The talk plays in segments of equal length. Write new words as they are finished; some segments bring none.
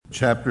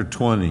chapter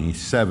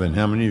 27.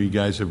 How many of you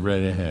guys have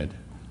read ahead?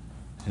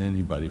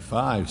 Anybody?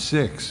 5,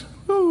 6.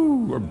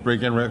 Woo, we're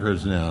breaking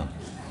records now.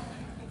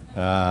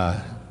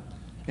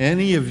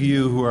 Any of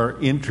you who are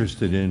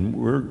interested in,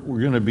 we're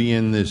going to be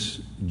in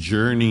this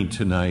journey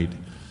tonight.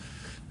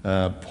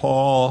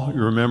 Paul,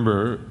 you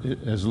remember,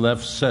 has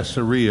left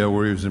Caesarea,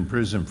 where he was in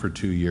prison for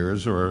 2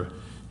 years, or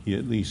he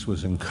at least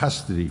was in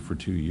custody for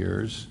 2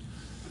 years.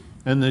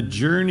 And the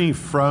journey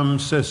from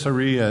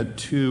Caesarea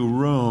to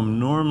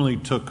Rome normally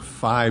took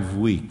 5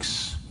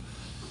 weeks.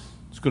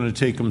 It's going to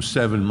take him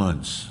 7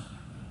 months.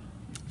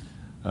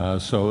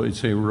 So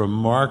it's a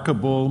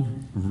remarkable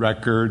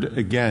record.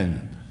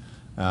 Again,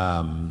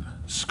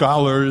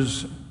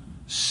 scholars,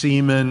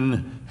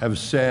 seamen have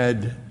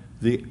said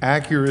the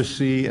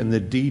accuracy and the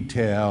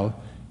detail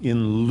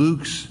in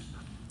Luke's,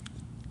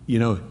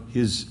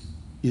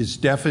 his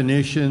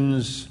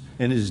definitions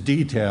and his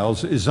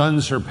details is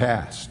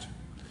unsurpassed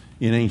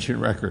in ancient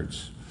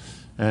records.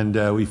 And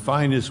we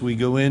find as we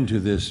go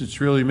into this,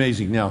 it's really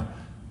amazing. Now,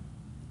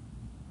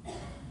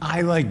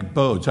 I like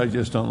boats. I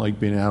just don't like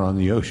being out on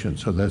the ocean,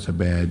 so that's a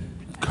bad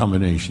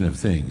combination of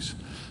things.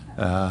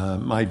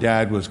 My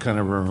dad was kind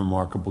of a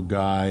remarkable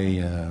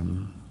guy.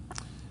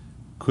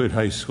 Quit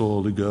high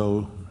school to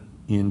go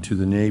into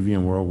the Navy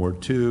in World War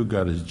II,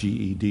 got his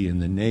GED in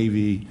the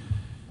Navy,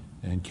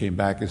 and came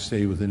back and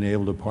stayed with the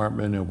Naval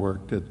Department and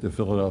worked at the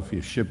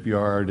Philadelphia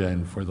shipyard.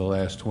 And for the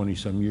last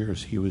 20-some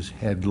years, he was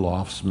head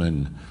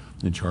loftsman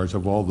in charge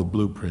of all the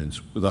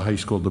blueprints with a high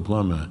school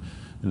diploma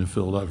in the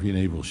Philadelphia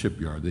Naval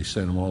Shipyard. They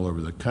sent him all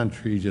over the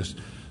country.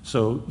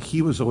 So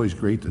he was always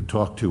great to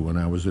talk to when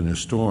I was in a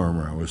storm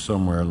or I was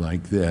somewhere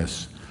like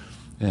this.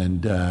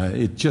 And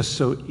it's just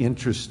so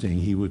interesting.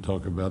 He would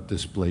talk about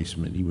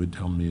displacement. He would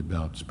tell me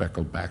about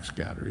speckled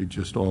backscatter.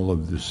 Just all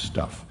of this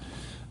stuff.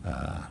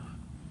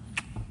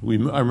 I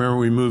remember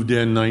we moved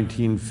in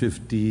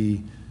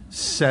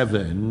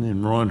 1957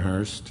 in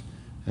Ronhurst,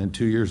 and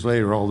 2 years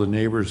later, all the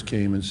neighbors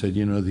came and said,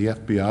 the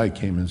FBI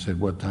came and said,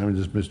 what time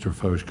does Mr.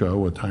 Foch go?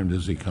 What time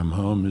does he come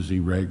home? Is he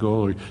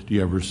regular? Do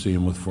you ever see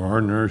him with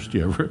foreigners? Do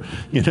you ever,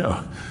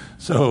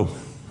 So,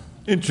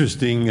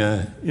 interesting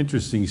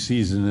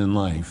season in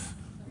life.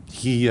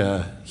 He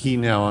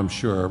now, I'm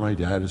sure, my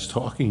dad is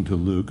talking to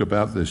Luke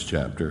about this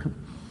chapter,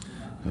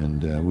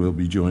 and we'll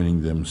be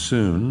joining them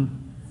soon.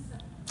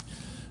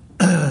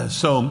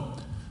 So,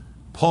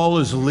 Paul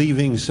is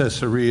leaving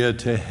Caesarea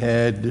to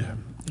head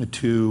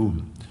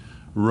to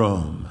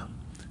Rome.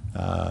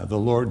 The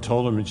Lord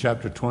told him in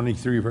chapter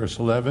 23, verse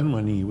 11,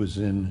 when he was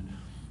in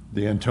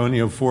the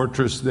Antonia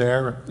fortress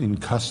there in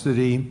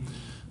custody,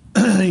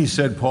 he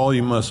said, Paul,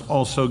 you must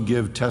also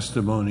give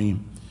testimony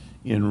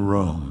in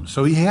Rome.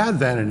 So he had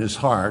that in his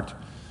heart,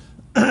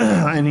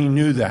 and he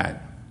knew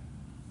that.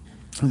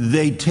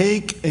 They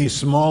take a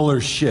smaller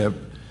ship.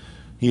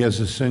 He has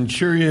a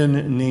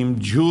centurion named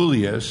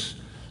Julius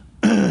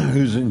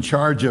who's in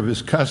charge of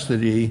his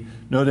custody.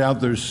 No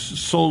doubt there's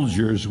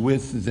soldiers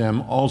with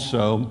them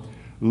also.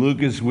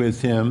 Luke is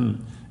with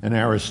him, and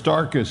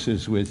Aristarchus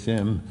is with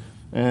him.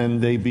 And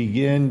they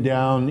begin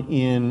down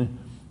in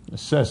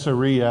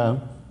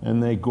Caesarea,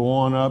 and they go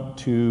on up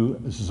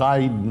to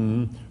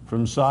Sidon.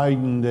 From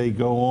Sidon, they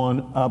go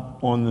on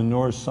up on the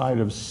north side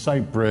of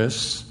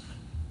Cyprus,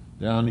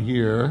 down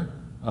here,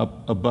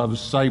 up above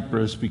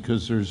Cyprus,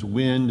 because there's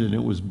wind, and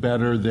it was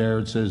better there.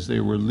 It says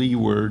they were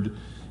leeward.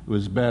 It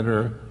was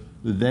better.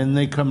 Then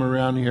they come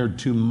around here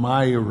to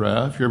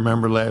Myra, if you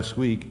remember last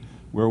week,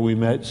 where we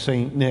met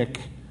St.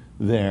 Nick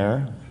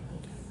there.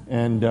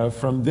 And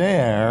from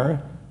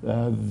there,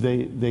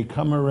 they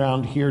come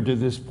around here to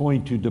this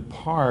point to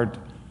depart,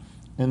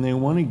 and they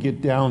want to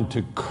get down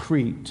to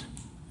Crete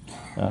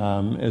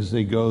as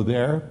they go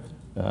there.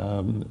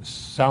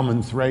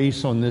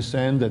 Samothrace on this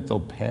end that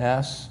they'll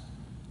pass.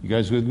 You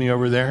guys with me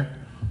over there?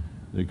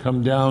 They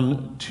come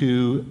down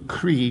to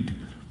Crete,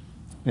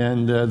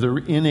 and they're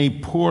in a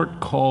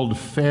port called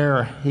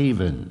Fair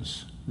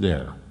Havens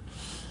there.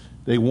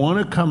 They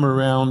want to come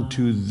around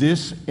to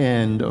this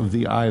end of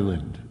the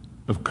island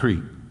of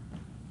Crete.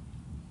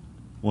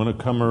 Want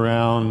to come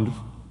around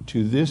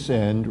to this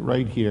end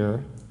right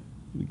here.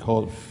 We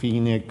call it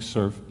Phoenix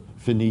or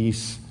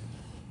Phenice,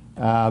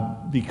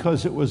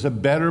 because it was a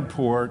better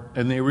port,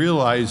 and they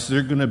realized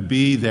they're going to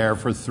be there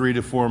for 3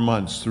 to 4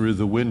 months through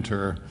the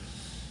winter.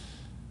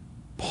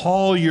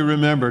 Paul, you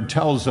remember,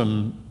 tells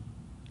them,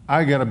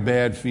 I got a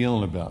bad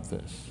feeling about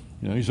this.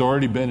 He's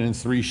already been in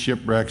 3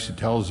 shipwrecks. He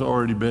tells he's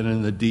already been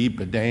in the deep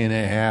a day and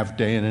a half,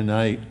 day and a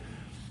night.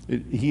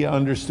 He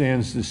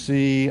understands the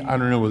sea. I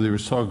don't know whether he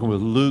was talking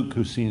with Luke,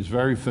 who seems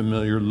very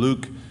familiar.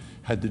 Luke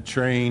had to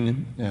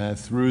train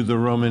through the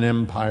Roman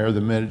Empire,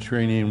 the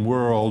Mediterranean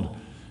world,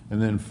 and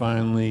then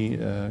finally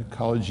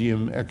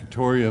Collegium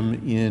Equetorium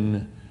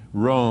in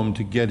Rome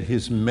to get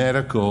his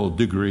medical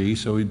degree,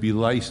 so he'd be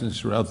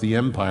licensed throughout the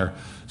empire.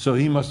 So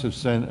he must have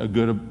spent a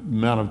good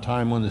amount of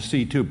time on the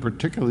sea too,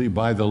 particularly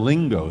by the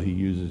lingo he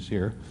uses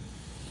here.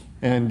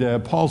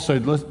 And Paul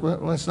said,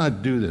 let's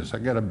not do this. I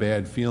got a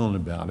bad feeling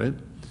about it.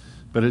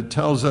 But it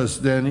tells us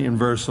then in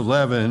verse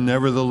 11,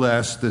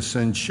 nevertheless, the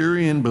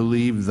centurion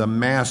believed the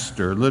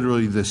master,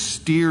 literally the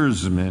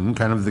steersman,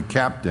 kind of the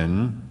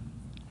captain,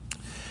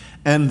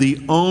 and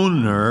the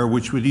owner,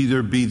 which would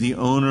either be the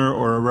owner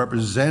or a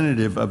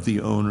representative of the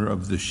owner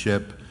of the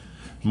ship,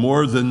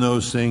 more than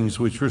those things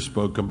which were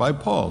spoken by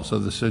Paul. So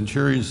the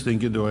centurion's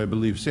thinking, do I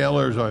believe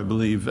sailors or I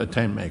believe a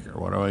tent maker?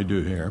 What do I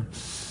do here?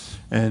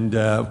 And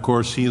of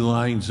course, he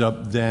lines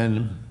up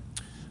then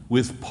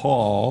with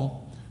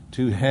Paul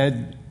to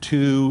head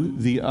to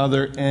the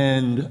other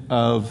end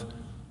of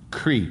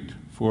Crete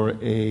for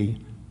a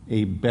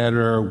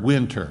better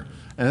winter.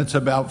 And it's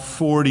about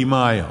 40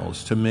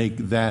 miles to make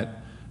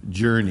that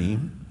journey.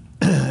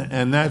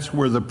 And that's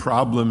where the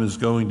problem is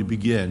going to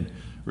begin.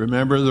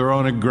 Remember, they're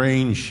on a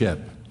grain ship,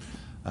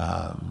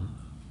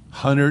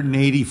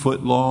 180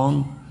 foot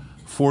long,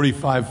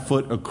 45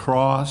 foot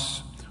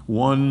across,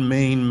 one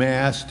main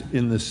mast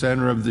in the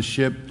center of the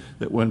ship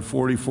that went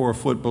 44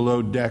 foot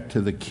below deck to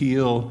the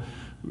keel.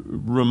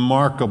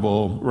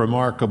 Remarkable.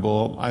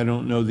 I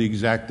don't know the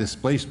exact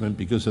displacement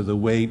because of the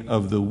weight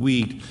of the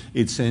wheat.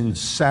 It's in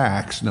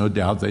sacks, no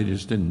doubt. They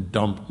just didn't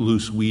dump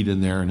loose wheat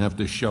in there and have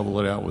to shovel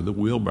it out with a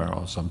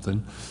wheelbarrow or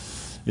something.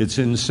 It's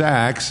in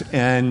sacks,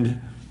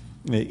 and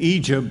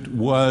Egypt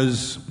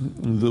was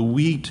the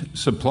wheat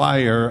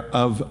supplier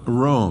of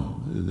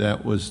Rome.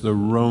 That was the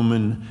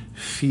Roman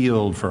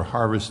field for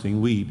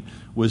harvesting wheat,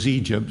 was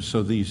Egypt.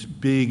 So these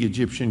big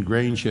Egyptian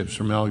grain ships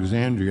from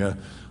Alexandria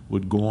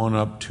would go on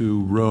up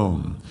to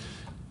Rome.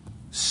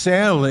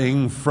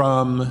 Sailing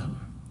from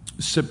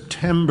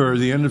September,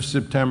 the end of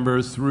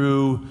September,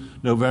 through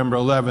November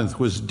 11th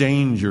was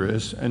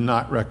dangerous and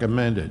not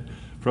recommended.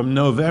 From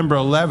November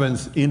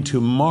 11th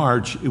into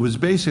March, it was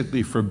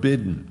basically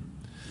forbidden.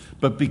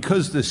 But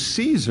because the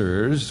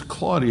Caesars,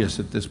 Claudius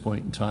at this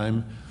point in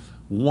time,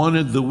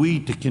 wanted the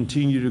wheat to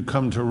continue to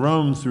come to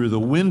Rome through the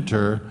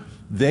winter,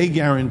 they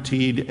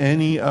guaranteed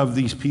any of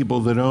these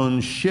people that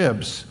owned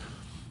ships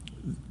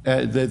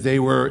that they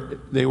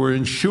were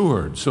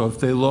insured. So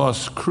if they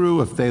lost crew,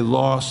 if they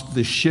lost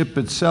the ship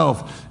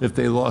itself, if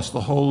they lost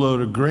the whole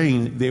load of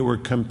grain, they were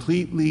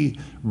completely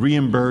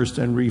reimbursed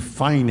and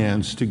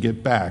refinanced to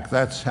get back.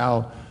 That's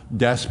how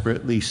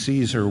desperately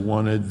Caesar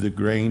wanted the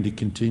grain to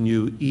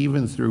continue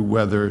even through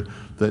weather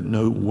that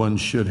no one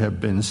should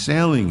have been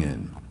sailing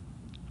in.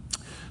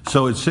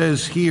 So it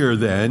says here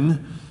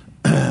then,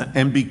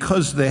 and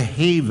because the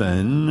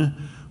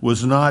haven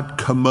was not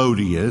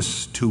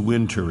commodious to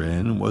winter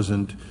in,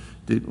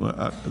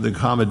 the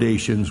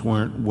accommodations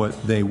weren't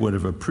what they would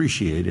have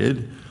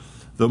appreciated,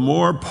 the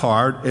more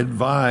part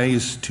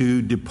advised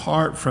to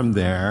depart from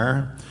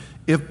there,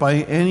 if by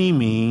any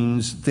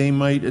means they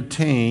might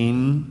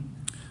attain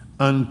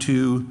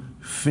unto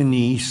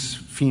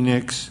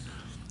Phoenix,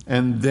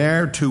 and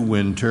there to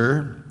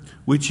winter,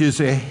 which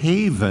is a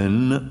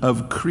haven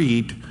of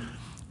Crete,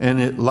 and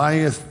it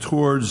lieth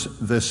towards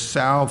the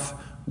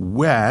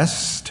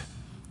southwest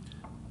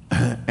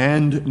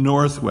and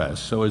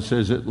northwest. So it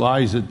says it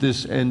lies at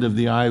this end of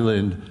the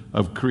island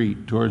of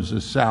Crete, towards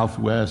the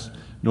southwest,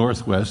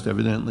 northwest.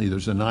 Evidently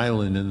there's an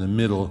island in the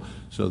middle,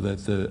 so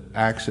that the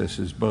access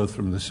is both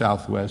from the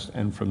southwest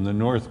and from the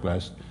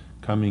northwest,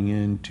 coming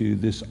into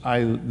this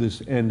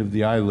end of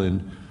the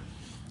island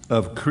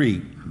of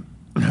Crete.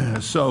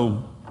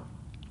 So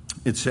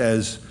it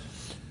says,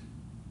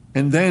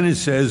 and then it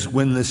says,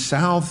 when the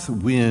south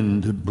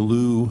wind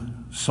blew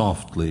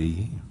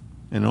softly,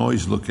 and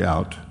always look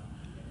out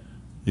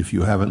if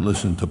you haven't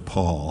listened to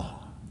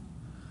Paul,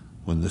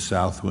 when the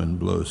south wind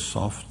blows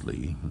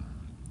softly,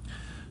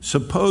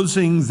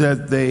 supposing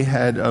that they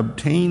had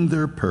obtained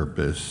their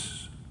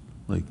purpose,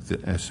 like the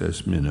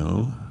SS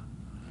Minnow,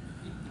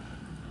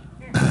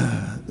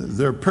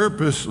 their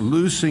purpose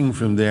loosing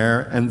from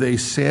there, and they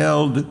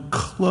sailed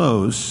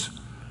close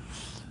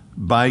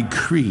by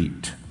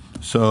Crete.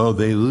 So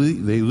they loose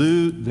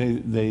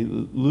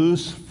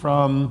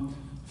from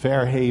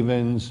Fair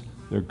Havens.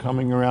 They're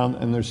coming around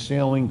and they're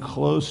sailing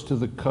close to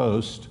the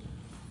coast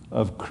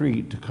of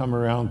Crete to come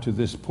around to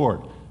this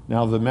port.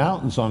 Now the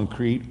mountains on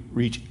Crete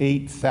reach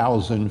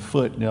 8,000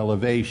 foot in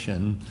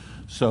elevation.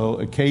 So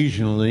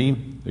occasionally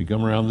they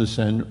come around this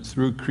end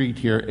through Crete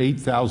here,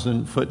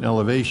 8,000 foot in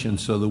elevation.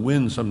 So the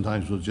wind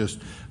sometimes will just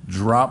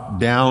drop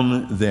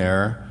down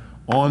there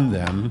on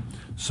them.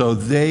 So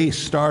they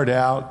start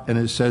out, and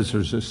it says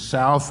there's a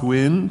south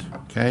wind.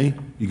 Okay,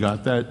 you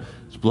got that?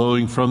 It's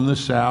blowing from the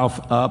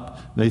south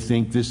up. They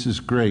think this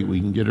is great. We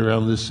can get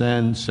around this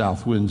end.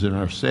 South wind's in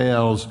our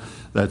sails.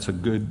 That's a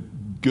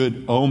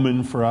good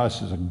omen for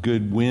us. It's a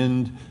good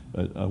wind,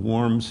 a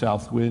warm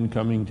south wind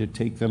coming to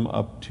take them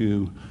up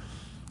to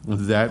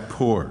that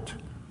port.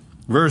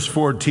 Verse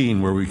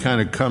 14, where we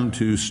kind of come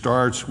to,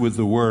 starts with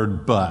the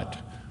word but.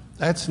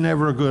 That's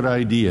never a good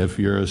idea if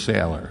you're a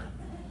sailor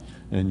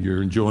and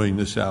you're enjoying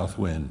the south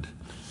wind.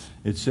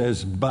 It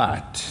says,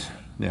 but.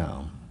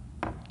 Now,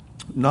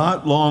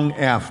 not long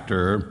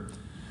after,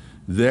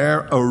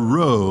 there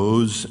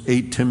arose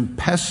a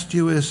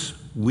tempestuous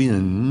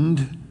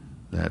wind.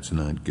 That's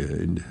not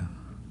good.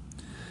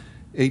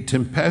 A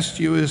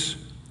tempestuous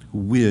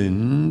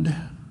wind,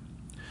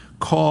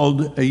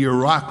 called a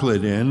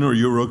Euroclydon or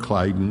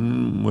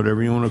Euroclydon,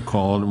 whatever you want to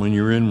call it. When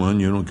you're in one,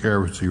 you don't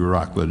care if it's a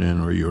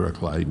Euroclydon or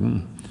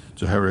Euroclydon.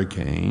 It's a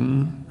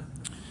hurricane.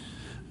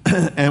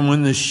 And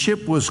when the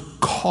ship was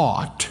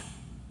caught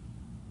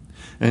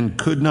and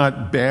could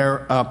not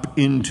bear up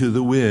into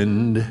the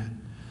wind,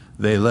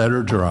 they let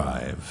her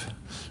drive.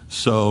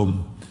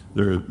 So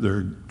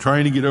they're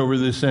trying to get over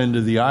this end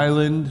of the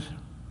island.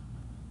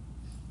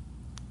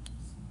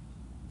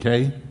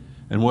 Okay?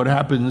 And what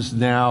happens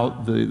now,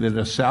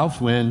 the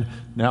south wind,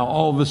 now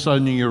all of a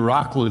sudden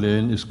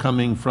Euroclydon is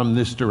coming from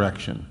this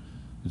direction.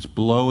 It's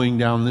blowing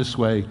down this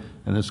way,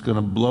 and it's going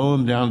to blow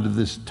them down to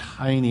this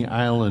tiny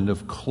island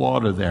of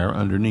Clauda there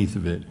underneath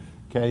of it.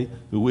 Okay?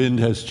 The wind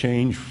has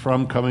changed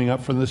from coming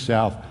up from the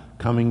south,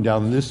 coming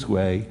down this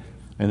way,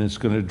 and it's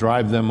going to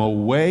drive them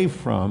away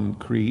from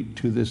Crete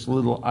to this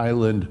little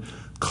island,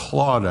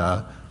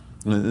 Clauda,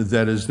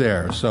 that is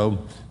there. So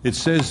it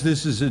says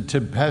this is a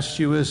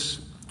tempestuous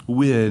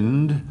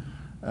wind,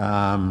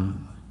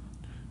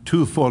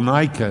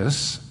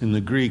 tuphonikos in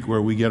the Greek,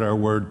 where we get our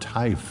word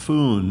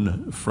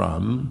typhoon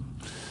from.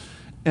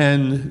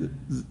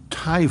 And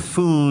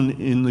typhoon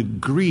in the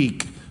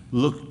Greek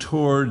looked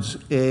towards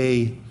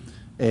a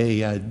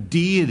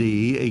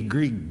deity, a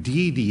Greek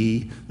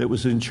deity that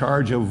was in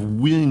charge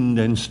of wind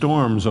and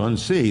storms on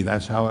sea.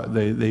 That's how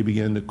they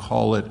began to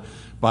call it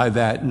by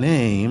that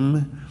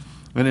name.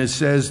 And it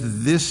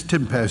says this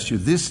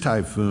tempestuous, this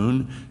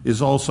typhoon, is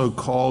also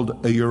called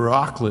a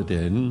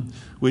Euroclydon,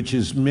 which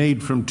is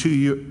made from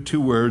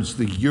two words.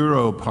 The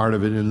Euro part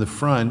of it in the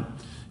front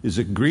is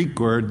a Greek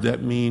word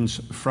that means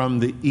from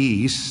the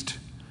east,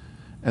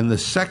 and the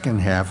second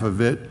half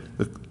of it,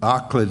 the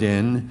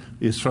Oclydon,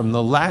 is from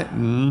the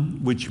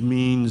Latin, which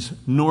means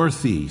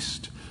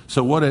northeast.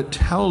 So what it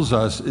tells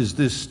us is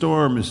this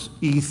storm is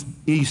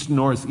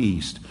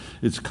east-northeast.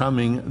 It's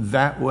coming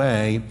that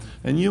way.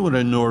 And you know what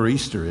a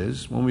nor'easter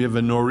is. When we have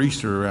a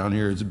nor'easter around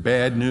here, it's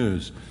bad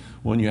news.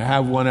 When you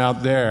have one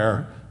out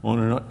there on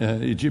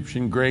an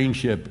Egyptian grain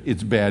ship,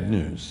 it's bad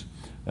news.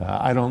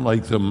 I don't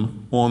like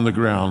them on the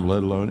ground,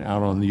 let alone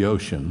out on the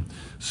ocean.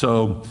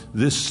 So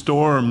this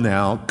storm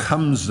now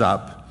comes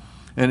up,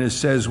 and it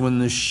says when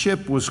the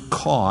ship was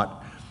caught,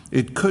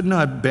 it could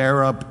not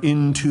bear up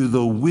into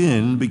the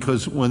wind,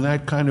 because when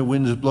that kind of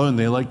wind is blowing,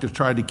 they like to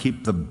try to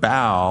keep the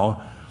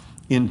bow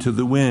into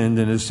the wind.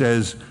 And it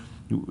says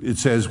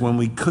when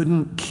we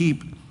couldn't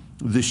keep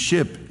the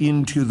ship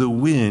into the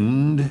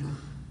wind,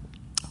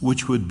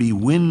 which would be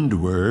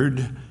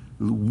windward,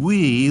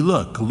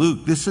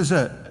 Luke, this is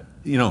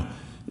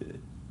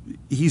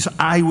he's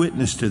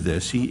eyewitness to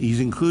this.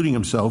 He's including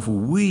himself.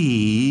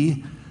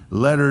 We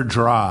let her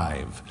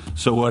drive.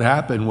 So what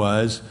happened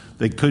was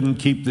they couldn't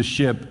keep the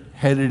ship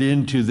headed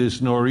into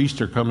this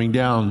nor'easter coming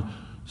down,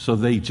 so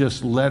they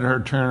just let her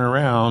turn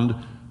around,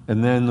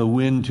 and then the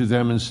wind to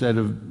them, instead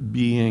of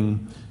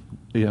being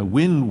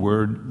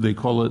windward, they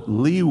call it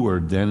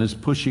leeward then, is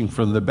pushing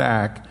from the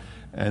back,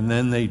 and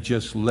then they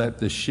just let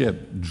the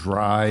ship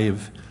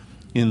drive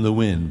in the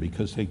wind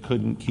because they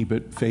couldn't keep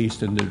it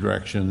faced in the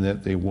direction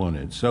that they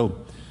wanted.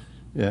 So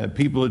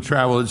people who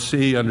travel at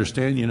sea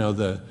understand,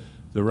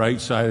 the right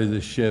side of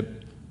the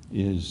ship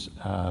is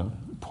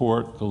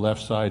port, the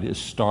left side is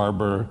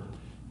starboard.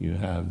 You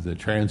have the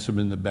transom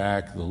in the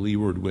back, the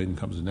leeward wind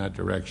comes in that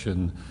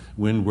direction,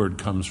 windward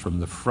comes from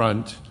the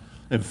front.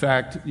 In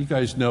fact, you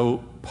guys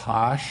know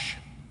posh?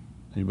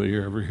 Anybody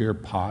ever hear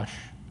posh?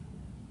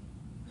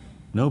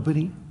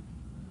 Nobody?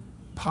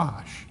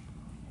 Posh.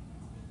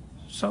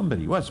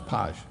 Somebody. What's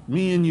posh?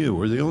 Me and you.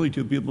 We're the only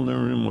two people in the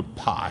room with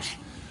posh.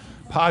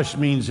 Posh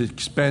means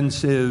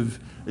expensive.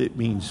 It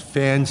means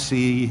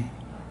fancy.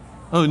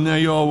 Oh, now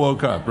you all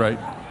woke up, right?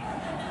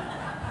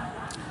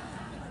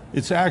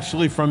 It's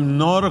actually from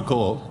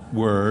nautical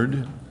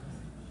word.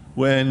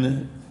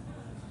 When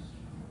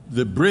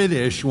the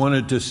British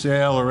wanted to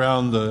sail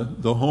around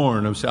the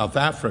Horn of South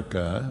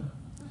Africa,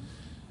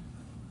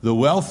 the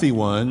wealthy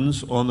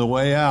ones on the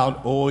way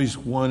out always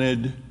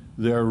wanted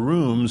their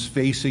rooms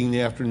facing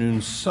the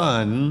afternoon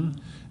sun,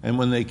 and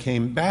when they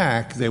came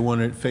back, they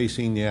wanted it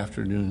facing the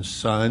afternoon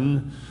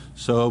sun.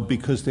 So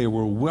because they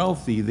were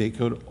wealthy, they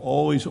could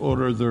always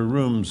order their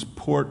rooms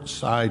port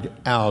side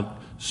out,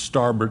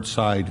 starboard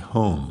side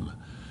home,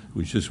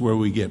 which is where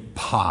we get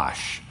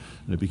posh.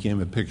 And it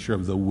became a picture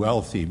of the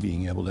wealthy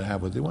being able to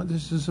have what they want.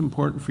 This is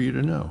important for you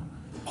to know.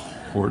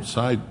 Port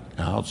side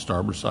out,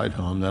 starboard side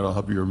home. That'll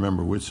help you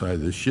remember which side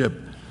of the ship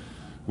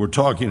we're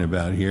talking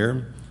about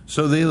here.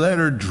 So they let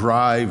her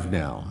drive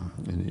now.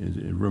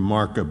 And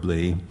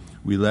remarkably,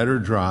 we let her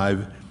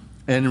drive.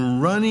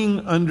 And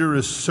running under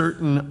a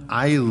certain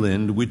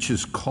island, which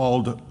is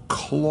called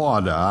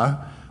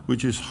Clauda,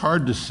 which is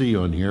hard to see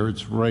on here.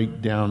 It's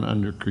right down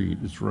under Crete.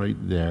 It's right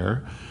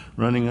there.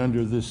 Running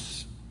under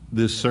this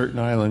certain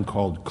island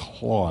called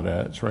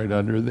Clauda. It's right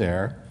under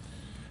there.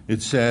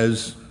 It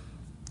says,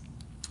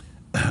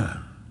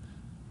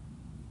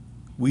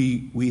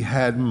 we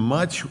had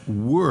much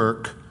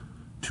work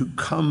to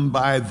come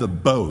by the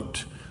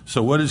boat.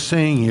 So what it's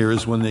saying here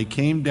is when they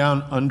came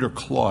down under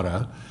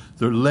Clauda,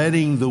 They're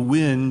letting the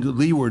wind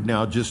leeward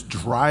now just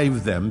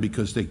drive them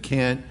because they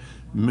can't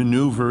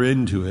maneuver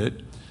into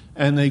it.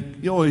 And they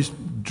always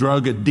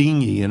drug a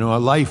dinghy, a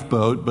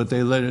lifeboat, but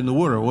they let it in the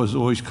water. It was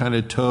always kind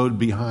of towed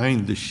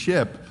behind the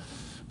ship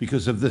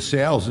because of the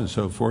sails and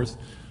so forth.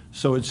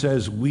 So it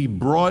says, we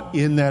brought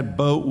in that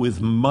boat with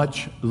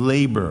much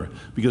labor,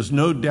 because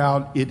no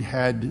doubt it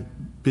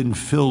had been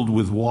filled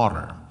with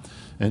water.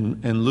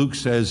 And Luke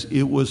says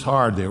it was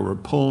hard. They were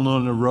pulling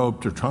on the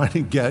rope to try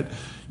to get,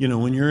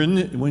 when you're in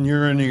your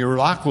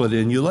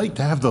Euroclydon, you like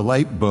to have the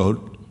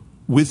lifeboat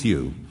with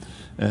you.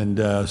 And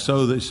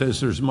so it says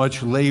there's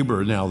much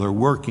labor now. They're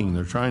working.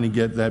 They're trying to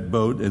get that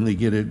boat, and they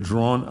get it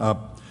drawn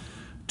up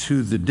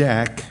to the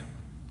deck,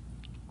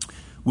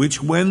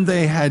 which when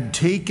they had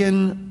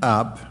taken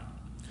up,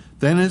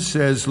 then it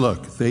says,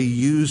 look, they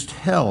used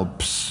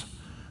helps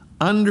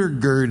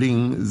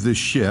undergirding the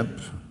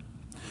ship,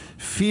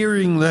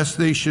 fearing lest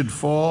they should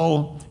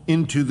fall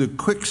into the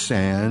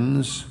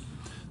quicksands.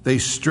 They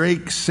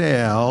strake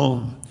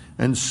sail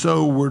and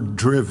so were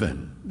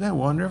driven. Isn't that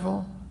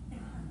wonderful?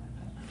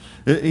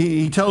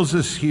 He tells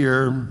us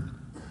here,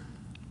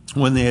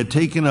 when they had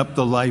taken up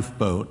the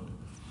lifeboat,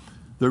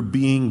 they're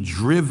being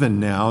driven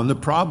now. And the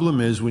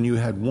problem is, when you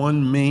had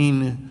one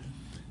main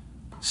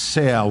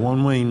sail,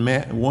 one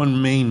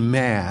main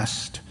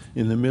mast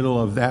in the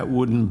middle of that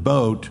wooden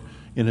boat,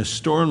 in a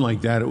storm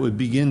like that, it would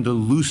begin to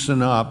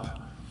loosen up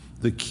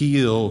the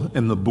keel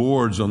and the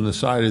boards on the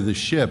side of the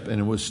ship, and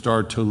it would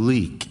start to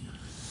leak.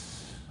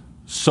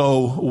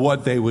 So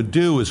what they would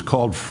do is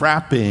called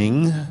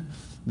frapping.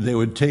 They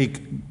would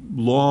take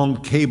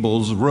long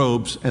cables,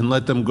 ropes, and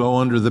let them go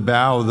under the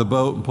bow of the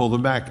boat and pull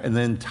them back, and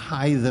then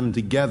tie them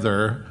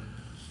together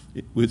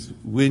with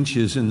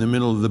winches in the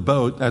middle of the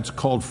boat. That's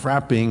called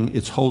frapping.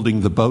 It's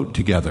holding the boat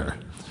together.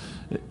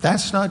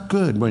 That's not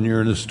good when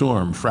you're in a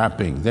storm,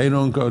 frapping. They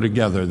don't go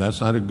together.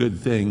 That's not a good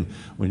thing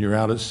when you're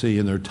out at sea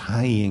and they're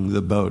tying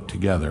the boat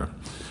together.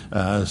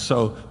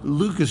 So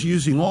Luke is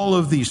using all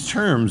of these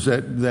terms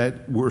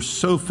that were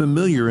so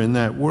familiar in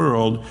that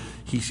world.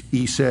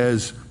 He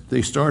says,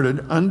 they started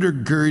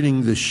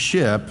undergirding the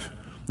ship.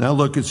 Now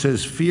look, it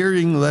says,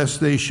 fearing lest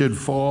they should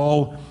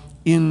fall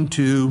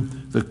into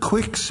the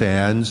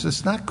quicksands.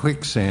 It's not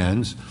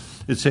quicksands.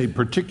 It's a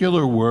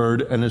particular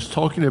word, and it's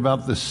talking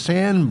about the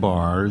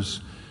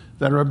sandbars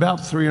that are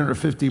about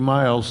 350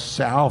 miles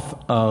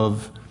south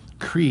of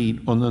Crete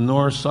on the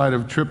north side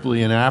of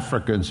Tripoli in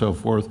Africa and so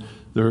forth.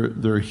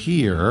 They're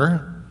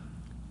here.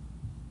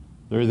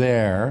 They're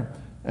there.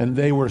 And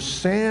they were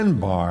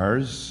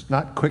sandbars,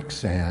 not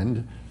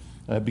quicksand,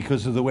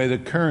 because of the way the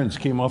currents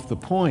came off the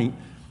point.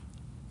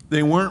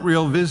 They weren't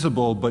real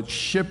visible, but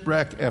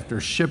shipwreck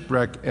after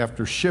shipwreck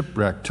after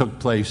shipwreck took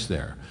place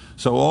there.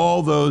 So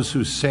all those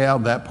who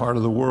sailed that part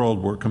of the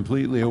world were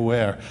completely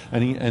aware.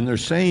 And they're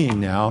saying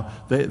now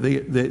that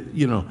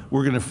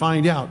we're going to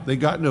find out. They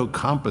got no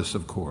compass,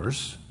 of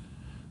course.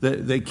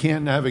 They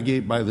can't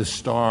navigate by the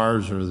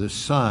stars or the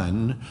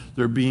sun.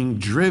 They're being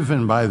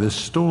driven by the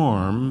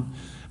storm.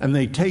 And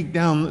they're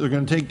going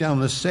to take down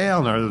the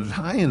sail, and they're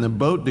tying the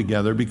boat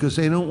together because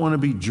they don't want to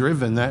be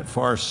driven that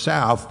far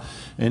south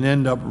and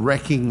end up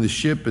wrecking the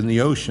ship in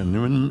the ocean.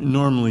 There were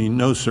normally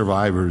no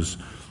survivors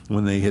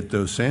when they hit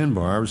those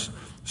sandbars.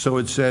 So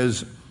it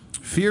says,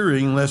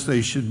 fearing lest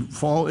they should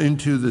fall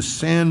into the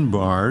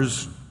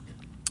sandbars,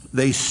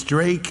 they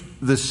strake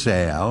the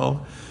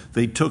sail.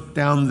 They took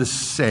down the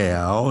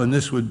sail, and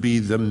this would be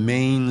the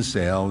main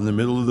sail in the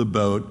middle of the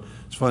boat.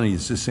 It's funny,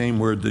 it's the same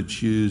word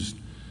that's used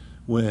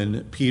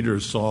when Peter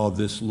saw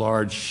this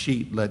large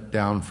sheet let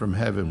down from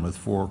heaven with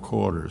 4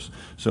 quarters.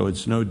 So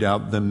it's no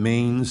doubt the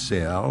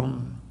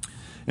mainsail.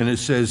 And it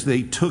says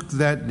they took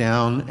that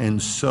down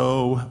and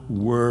so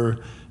were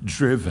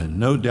driven.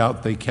 No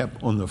doubt they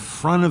kept on the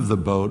front of the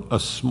boat a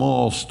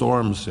small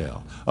storm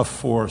sail, a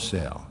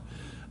foresail.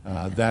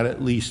 That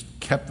at least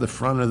kept the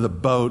front of the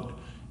boat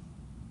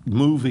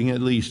moving,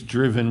 at least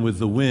driven with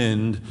the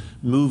wind,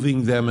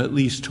 moving them at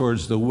least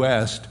towards the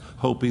west,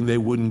 hoping they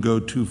wouldn't go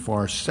too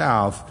far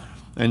south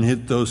and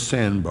hit those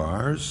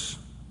sandbars.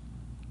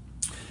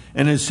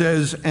 And it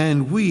says,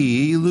 and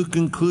we, Luke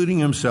including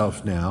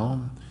himself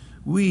now,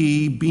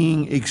 we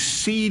being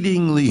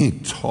exceedingly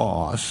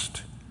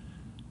tossed.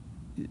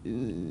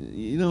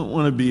 You don't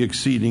want to be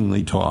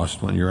exceedingly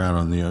tossed when you're out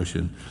on the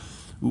ocean.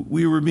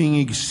 We were being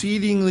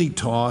exceedingly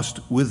tossed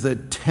with a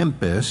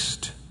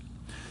tempest.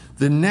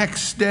 The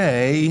next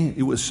day,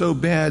 it was so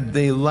bad,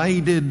 they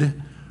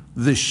lighted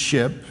the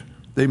ship.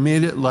 They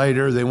made it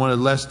lighter. They wanted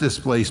less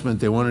displacement.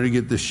 They wanted to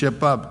get the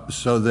ship up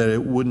so that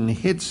it wouldn't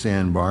hit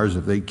sandbars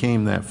if they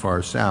came that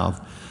far south.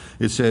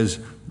 It says,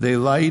 they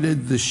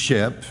lighted the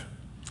ship.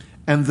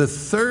 And the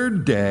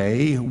third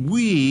day,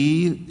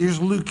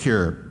 here's Luke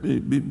here,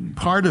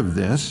 part of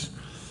this.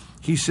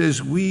 He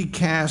says, we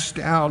cast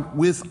out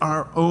with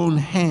our own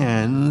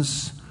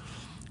hands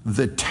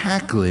the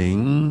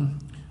tackling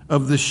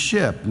of the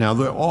ship. Now,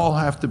 they all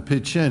have to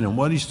pitch in. And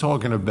what he's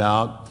talking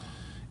about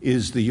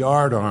is the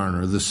yardarm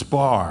or the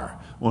spar,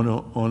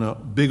 on a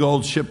big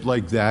old ship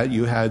like that,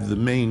 you had the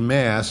main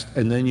mast,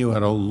 and then you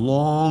had a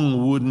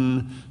long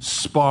wooden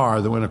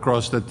spar that went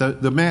across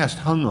that the mast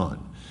hung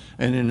on.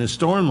 And in a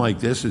storm like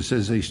this, it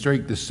says they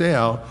straked the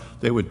sail,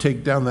 they would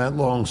take down that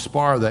long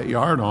spar, that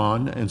yard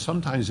on, and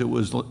sometimes it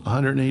was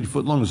 180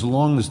 foot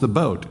long as the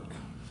boat.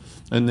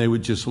 And they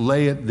would just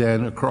lay it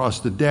then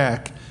across the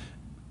deck.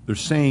 They're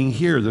saying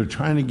here, they're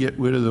trying to get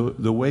rid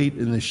of the weight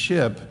in the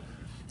ship.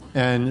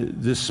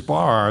 And this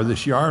spar,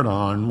 this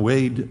yard-on,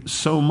 weighed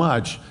so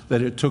much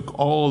that it took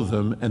all of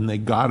them and they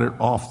got it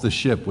off the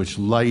ship, which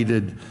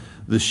lighted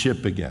the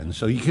ship again.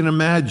 So you can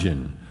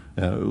imagine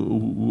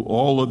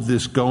all of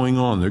this going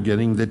on. They're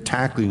getting the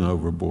tackling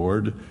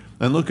overboard.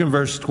 And look in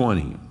verse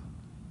 20.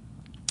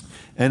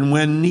 And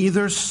when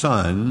neither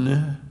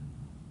sun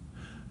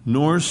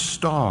nor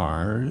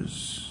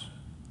stars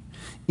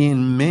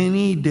in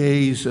many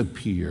days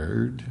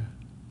appeared.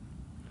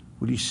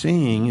 What he's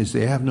saying is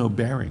they have no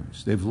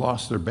bearings. They've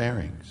lost their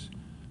bearings.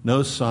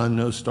 No sun,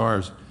 no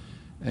stars.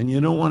 And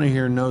you don't want to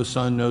hear no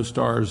sun, no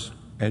stars,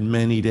 and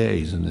many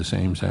days in the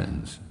same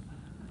sentence.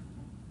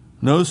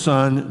 No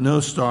sun, no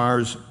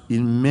stars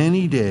in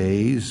many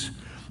days.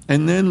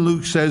 And then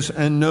Luke says,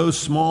 and no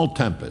small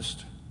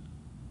tempest.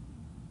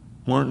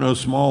 Weren't no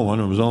small one,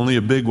 it was only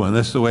a big one.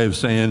 That's the way of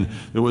saying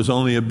there was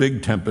only a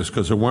big tempest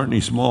because there weren't any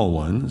small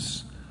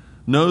ones.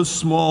 No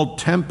small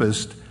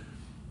tempest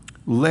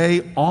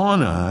lay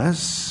on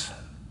us.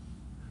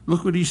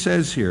 Look what he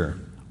says here.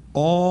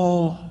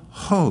 All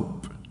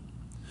hope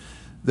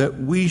that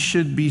we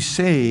should be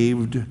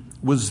saved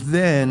was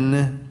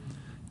then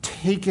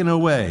taken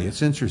away.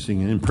 It's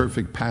interesting, an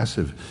imperfect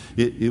passive.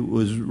 It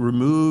was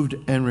removed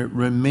and it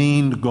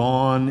remained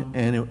gone,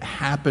 and it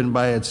happened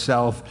by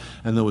itself,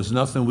 and there was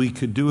nothing we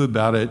could do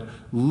about it.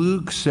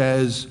 Luke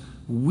says,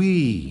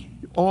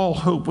 all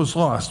hope was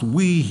lost.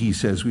 He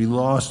says, we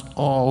lost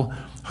all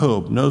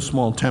hope. No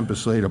small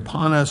tempest laid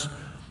upon us.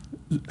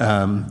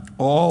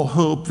 All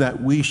hope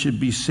that we should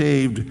be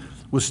saved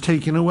was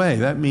taken away.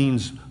 That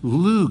means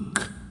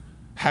Luke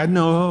had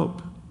no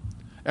hope.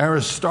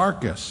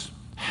 Aristarchus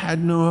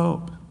had no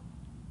hope.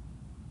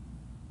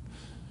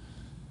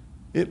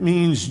 It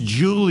means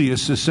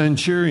Julius the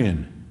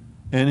centurion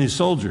and his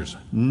soldiers,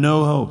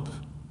 no hope.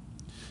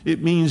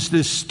 It means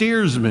the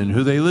steersman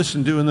who they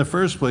listened to in the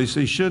first place,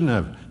 they shouldn't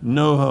have,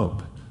 no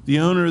hope. The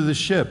owner of the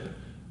ship,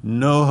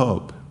 no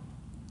hope.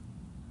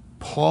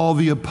 Paul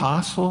the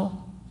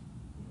apostle,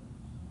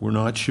 we're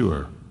not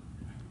sure.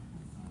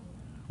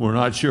 We're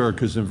not sure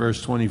because in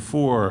verse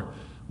 24,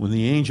 when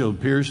the angel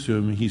appears to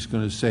him, he's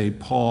going to say,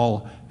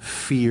 Paul,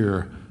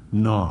 fear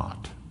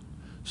not.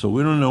 So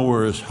we don't know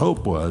where his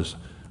hope was,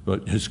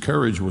 but his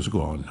courage was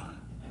gone.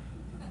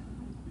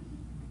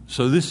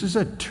 So this is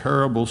a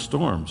terrible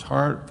storm. It's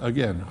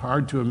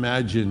hard to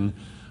imagine.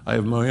 I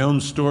have my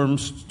own storm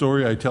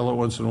story. I tell it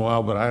once in a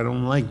while, but I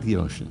don't like the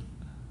ocean.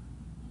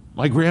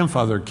 My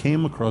grandfather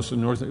came across the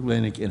North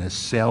Atlantic in a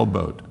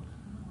sailboat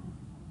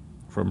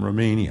from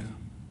Romania,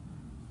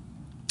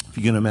 if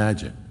you can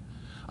imagine.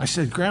 I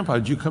said, Grandpa,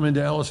 did you come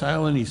into Ellis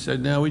Island? He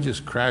said, no, we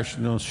just crashed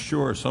on the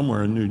shore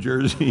somewhere in New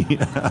Jersey.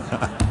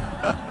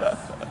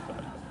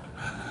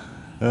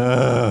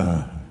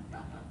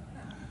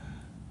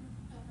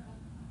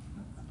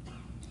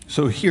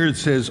 So here it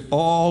says,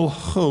 all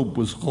hope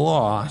was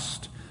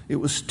lost. It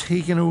was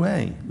taken we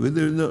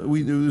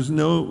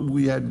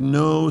had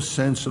no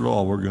sense at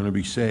all we're going to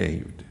be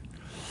saved.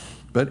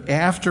 But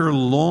after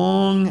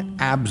long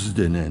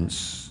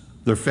abstinence,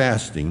 they're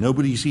fasting.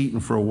 Nobody's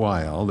eaten for a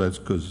while. That's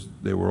because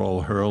they were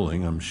all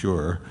hurling, I'm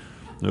sure.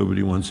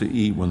 Nobody wants to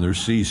eat when they're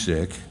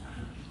seasick.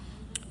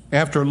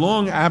 After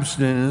long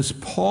abstinence,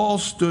 Paul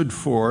stood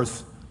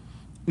forth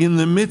in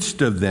the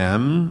midst of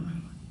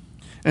them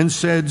and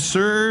said,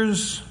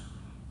 Sirs,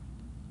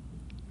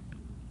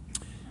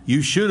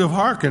 you should have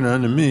hearkened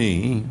unto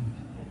me,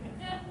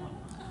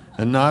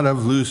 and not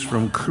have loosed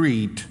from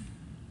Crete,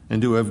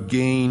 and to have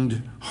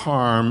gained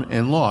harm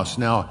and loss.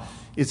 Now,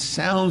 it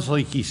sounds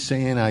like he's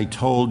saying, I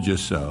told you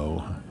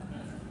so.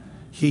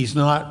 He's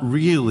not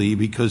really,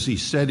 because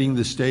he's setting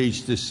the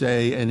stage to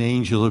say, an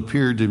angel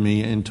appeared to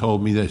me and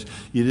told me this.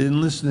 You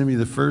didn't listen to me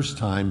the first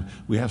time.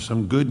 We have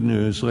some good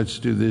news. Let's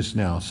do this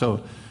now.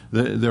 So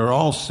they're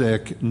all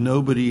sick.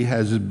 Nobody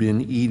has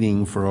been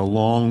eating for a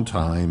long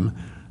time.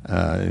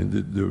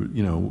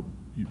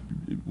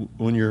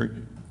 When you're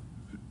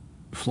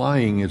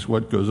flying, it's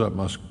what goes up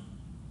must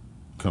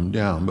come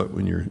down, but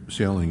when you're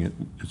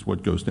sailing, it's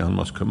what goes down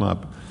must come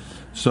up.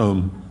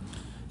 So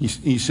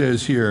he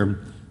says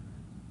here,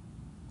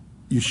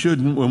 you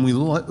shouldn't,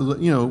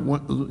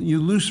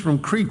 you loose from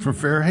Crete, from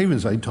Fair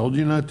Havens. I told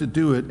you not to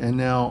do it, and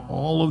now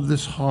all of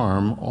this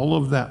harm, all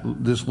of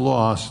this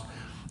loss,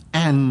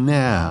 and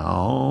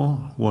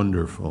now,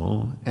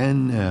 wonderful,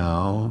 and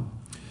now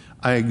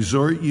I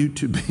exhort you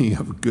to be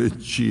of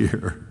good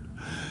cheer.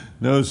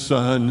 No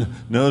sun,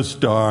 no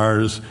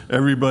stars,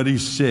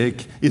 everybody's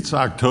sick. It's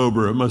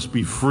October, it must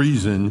be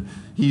freezing.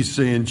 He's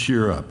saying,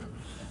 cheer up.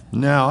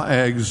 Now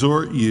I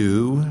exhort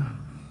you,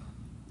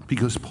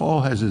 because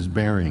Paul has his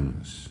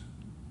bearings.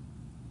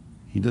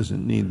 He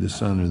doesn't need the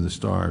sun or the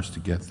stars to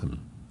get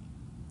them.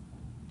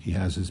 He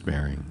has his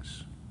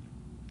bearings.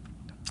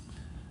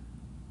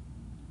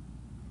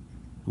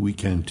 We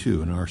can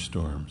too in our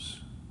storms.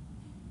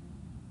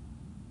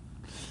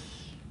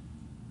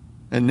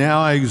 And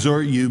now I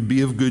exhort you,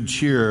 be of good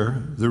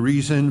cheer. The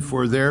reason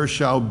for there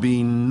shall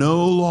be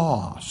no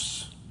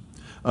loss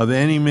of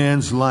any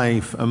man's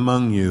life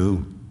among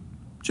you,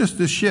 just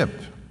the ship.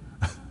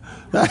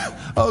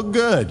 Oh,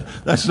 good.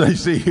 That's what I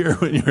see here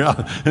when you're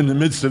out in the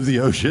midst of the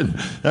ocean.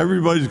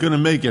 Everybody's going to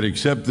make it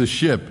except the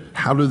ship.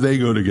 How do they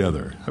go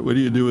together? What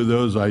do you do with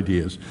those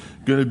ideas?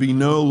 Going to be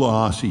no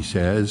loss, he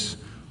says.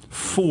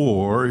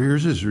 For,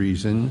 here's his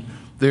reason,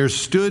 there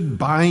stood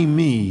by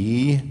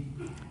me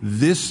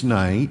this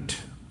night.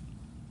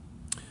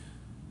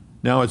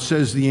 Now it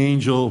says the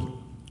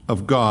angel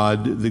of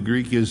God. The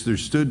Greek is, there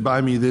stood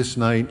by me this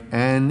night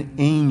an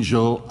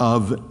angel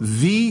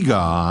of the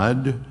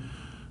God,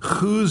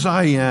 whose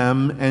I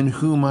am and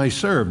whom I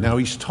serve. Now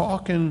he's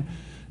talking,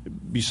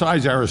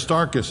 besides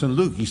Aristarchus and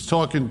Luke, he's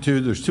talking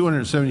to, there's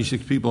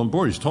 276 people on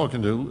board. He's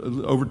talking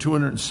to over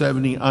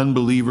 270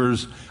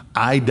 unbelievers,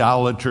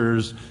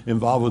 idolaters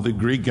involved with the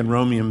Greek and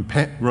Roman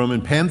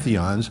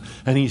pantheons.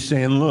 And he's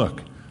saying,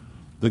 look,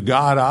 the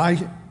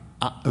God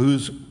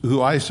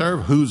who I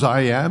serve, whose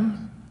I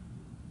am,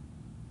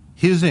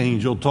 his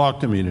angel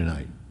talked to me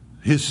tonight.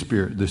 His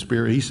spirit, the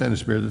spirit, he sent a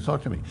spirit to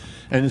talk to me.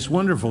 And it's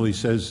wonderful. He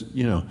says,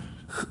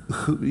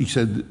 he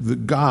said, the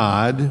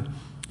God,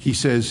 he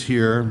says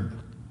here,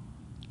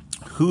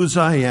 whose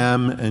I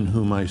am and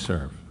whom I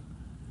serve.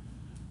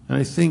 And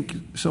I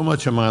think so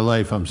much of my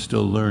life I'm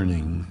still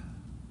learning.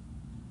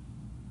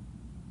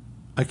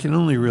 I can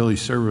only really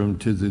serve him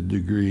to the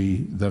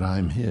degree that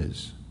I'm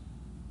his,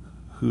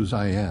 whose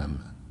I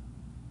am.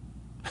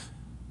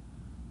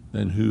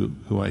 Then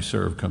who I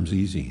serve comes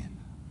easy.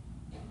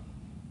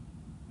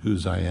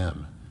 Whose I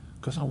am.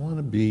 Because I want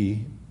to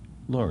be,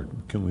 Lord,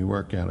 can we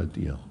work out a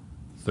deal?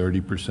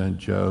 30%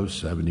 Joe,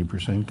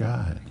 70%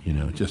 God.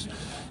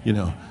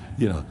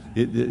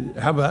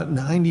 How about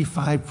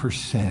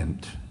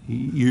 95%?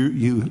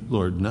 You,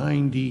 Lord,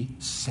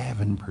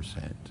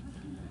 97%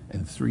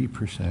 and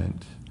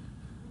 3%,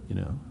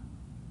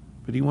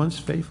 But he wants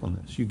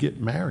faithfulness. You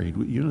get married.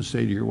 You don't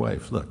say to your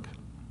wife, look,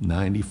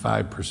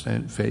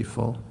 95%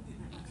 faithful.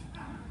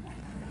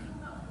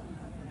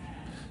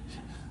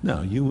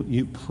 No,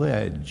 you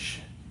pledge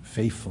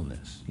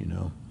faithfulness,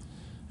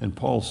 And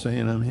Paul's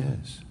saying, I'm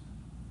his.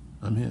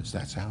 I'm his.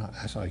 That's how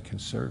I can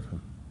serve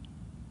him.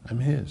 I'm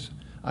his.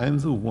 I am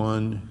the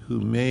one who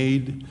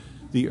made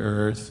the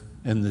earth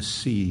and the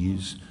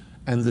seas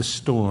and the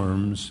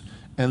storms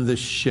and the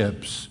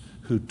ships,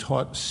 who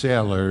taught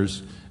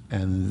sailors,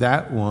 and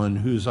that one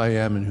whose I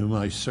am and whom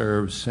I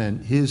serve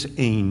sent his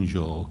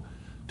angel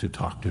to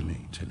talk to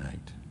me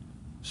tonight.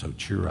 So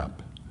cheer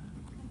up.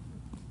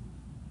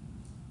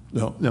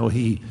 No,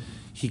 he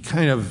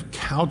kind of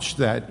couched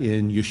that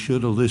in, you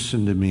should have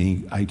listened to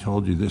me. I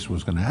told you this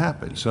was going to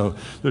happen. So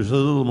there's a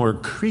little more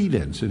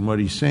credence in what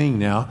he's saying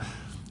now.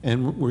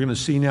 And we're going to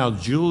see now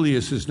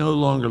Julius is no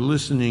longer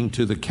listening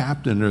to the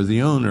captain or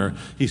the owner.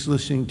 He's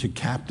listening to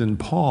Captain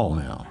Paul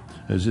now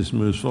as this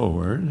moves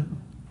forward.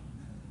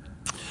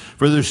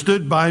 For there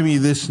stood by me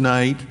this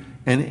night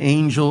an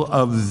angel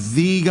of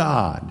the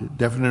God,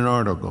 definite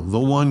article, the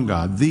one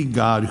God, the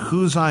God,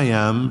 whose I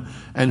am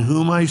and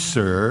whom I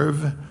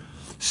serve,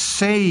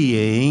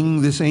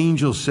 saying, this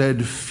angel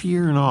said,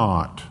 fear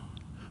not,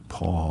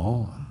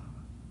 Paul.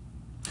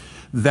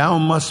 Thou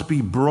must be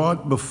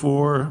brought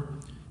before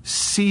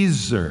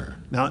Caesar.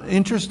 Now,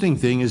 interesting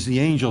thing is the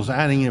angel's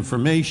adding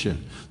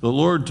information. The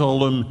Lord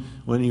told him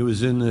when he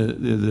was in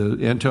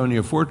the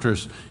Antonia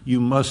fortress, you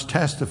must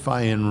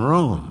testify in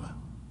Rome.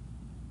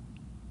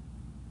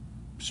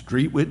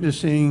 Street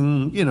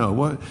witnessing,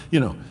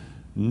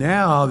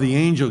 Now the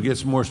angel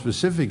gets more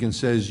specific and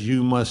says,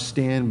 you must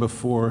stand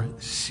before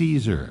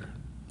Caesar.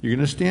 You're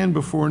going to stand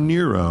before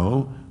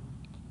Nero,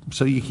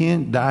 so you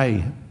can't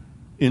die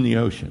in the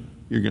ocean.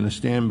 You're going to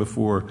stand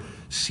before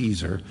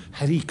Caesar.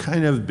 Had he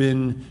kind of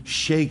been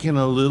shaken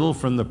a little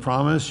from the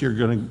promise, you're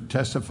going to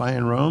testify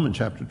in Rome in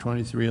chapter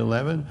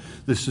 23:11?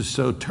 This is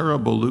so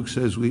terrible. Luke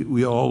says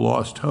we all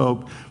lost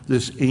hope.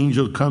 This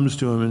angel comes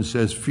to him and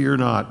says, fear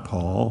not,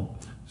 Paul.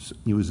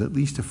 He was at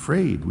least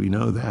afraid. We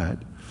know that.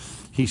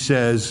 He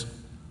says,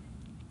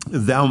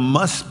 thou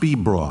must be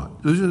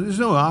brought. There's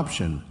no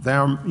option.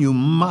 You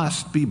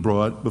must be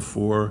brought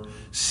before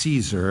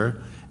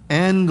Caesar.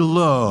 And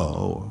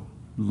lo,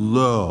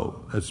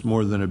 that's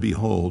more than a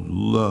behold,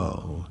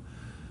 lo,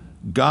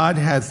 God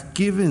hath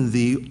given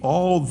thee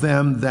all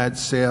them that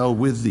sail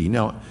with thee.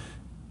 Now,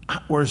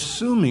 I'm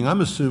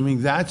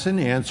assuming that's an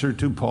answer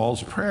to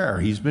Paul's prayer.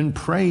 He's been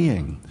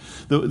praying.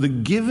 The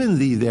given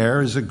thee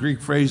there is a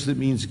Greek phrase that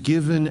means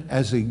given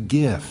as a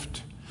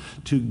gift,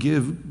 to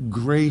give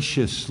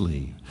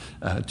graciously,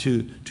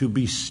 to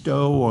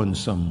bestow on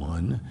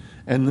someone.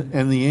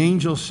 And the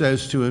angel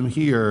says to him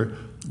here,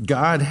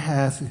 God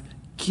hath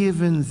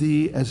given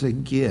thee as a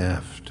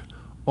gift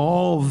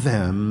all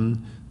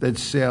them that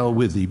sail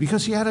with thee.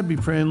 Because he had to be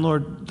praying,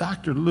 Lord,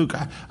 Dr. Luke,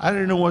 I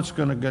don't know what's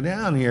going to go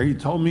down here. He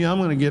told me I'm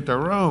going to get to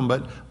Rome,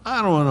 but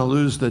I don't want to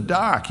lose the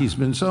doc. He's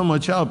been so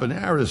much help, and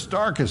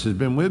Aristarchus has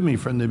been with me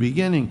from the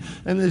beginning.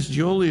 And this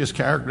Julius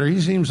character, he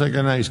seems like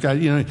a nice guy.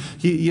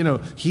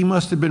 He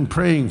must have been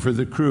praying for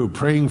the crew,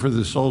 praying for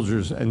the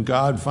soldiers, and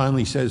God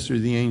finally says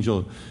through the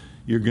angel,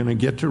 you're going to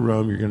get to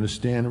Rome, you're going to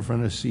stand in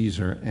front of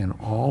Caesar, and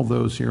all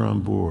those here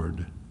on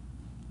board,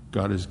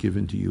 God has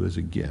given to you as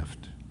a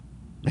gift.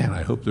 Man,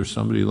 I hope there's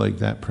somebody like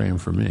that praying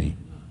for me.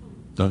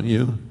 Don't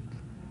you?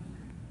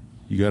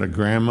 You got a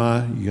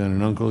grandma, you got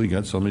an uncle, you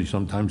got somebody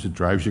sometimes that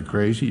drives you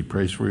crazy, he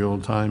prays for you all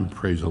the time,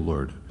 praise the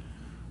Lord.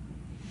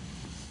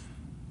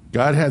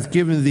 God hath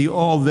given thee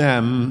all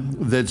them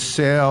that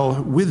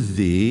sail with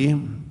thee.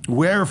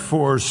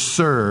 Wherefore,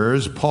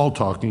 sirs, Paul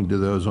talking to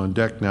those on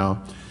deck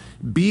now,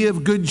 be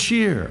of good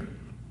cheer.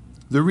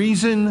 The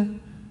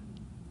reason,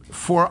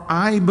 for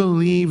I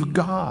believe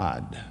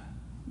God.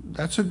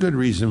 That's a good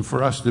reason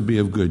for us to be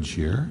of good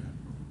cheer.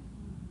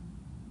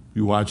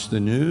 You watch the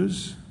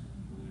news,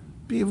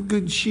 be of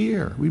good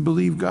cheer. We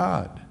believe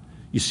God.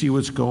 You see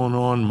what's going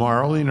on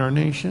morally in our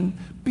nation?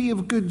 Be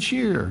of good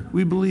cheer.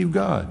 We believe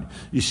God.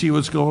 You see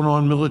what's going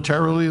on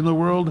militarily in the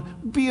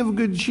world? Be of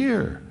good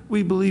cheer.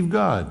 We believe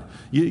God.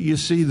 You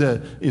see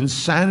the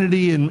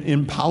insanity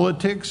in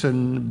politics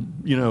and,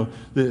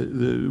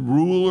 the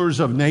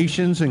rulers of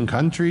nations and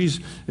countries,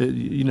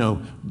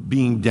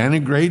 being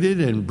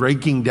denigrated and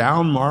breaking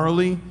down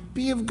morally.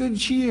 Be of good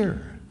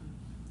cheer.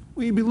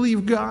 We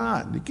believe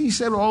God. He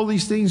said all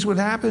these things would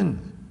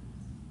happen.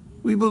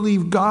 We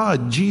believe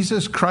God.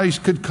 Jesus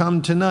Christ could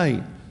come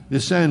tonight,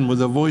 descend with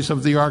the voice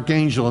of the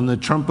archangel and the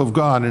trump of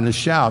God and a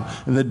shout,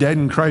 and the dead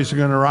in Christ are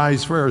going to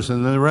rise first,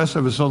 and then the rest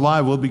of us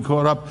alive will be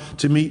caught up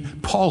to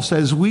meet. Paul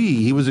says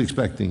he was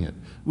expecting it.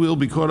 We'll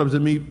be caught up to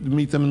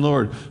meet them in the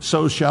Lord.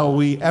 So shall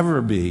we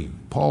ever be.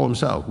 Paul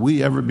himself,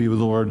 we ever be with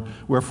the Lord.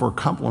 Wherefore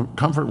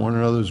comfort one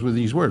another with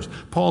these words.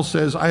 Paul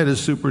says, I had a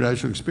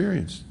supernatural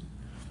experience.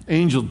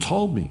 Angel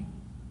told me,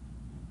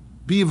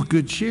 be of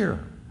good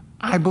cheer.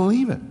 I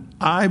believe it.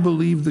 I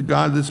believe the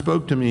God that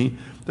spoke to me,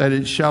 that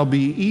it shall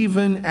be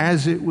even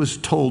as it was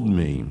told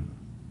me.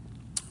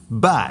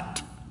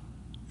 But,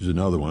 here's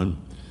another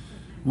one,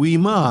 we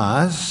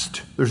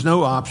must, there's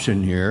no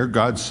option here,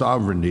 God's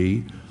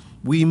sovereignty,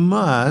 we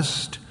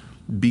must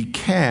be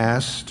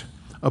cast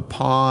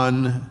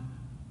upon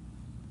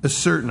a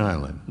certain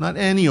island. Not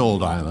any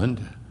old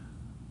island.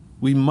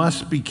 We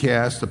must be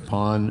cast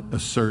upon a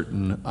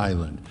certain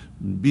island.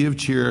 Be of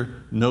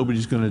cheer,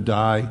 nobody's going to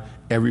die,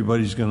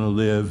 everybody's going to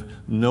live,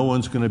 no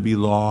one's going to be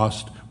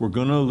lost. We're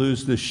going to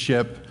lose the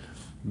ship,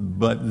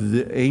 but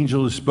the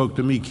angel who spoke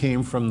to me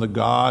came from the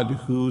God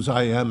whose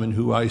I am and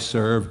who I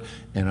serve,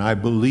 and I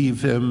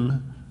believe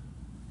him.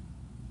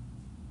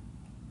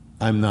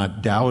 I'm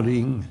not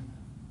doubting.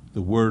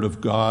 The word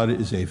of God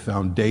is a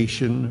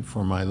foundation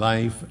for my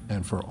life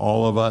and for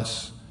all of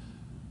us.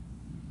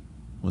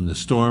 When the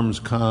storms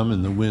come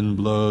and the wind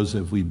blows,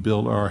 if we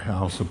build our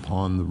house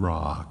upon the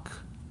rock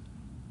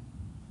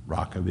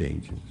of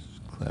ages,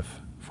 cleft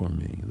for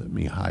me, let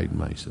me hide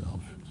myself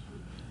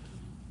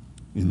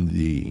in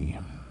thee.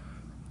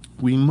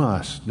 We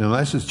must. Now,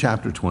 this is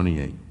chapter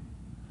 28.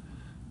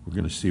 We're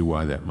going to see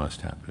why that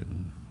must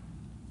happen.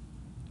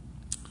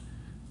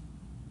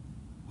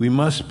 We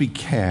must be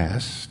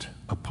cast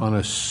upon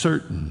a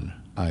certain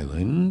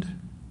island,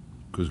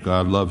 because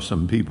God loves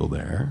some people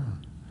there,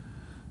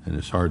 and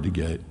it's hard to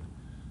get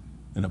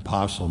an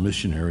apostle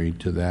missionary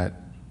to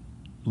that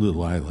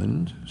little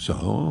island,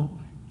 so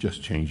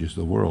just changes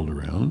the world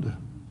around.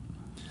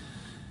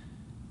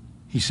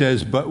 He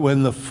says, but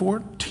when the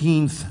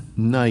 14th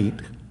night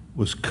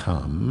was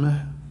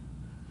come,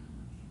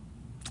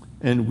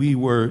 and we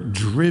were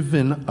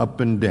driven up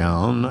and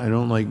down, I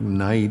don't like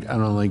night, I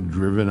don't like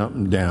driven up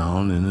and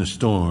down in a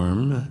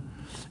storm,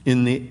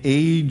 in the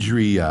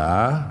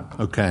Adria,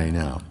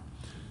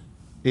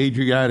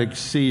 Adriatic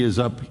Sea is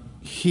up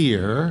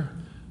here,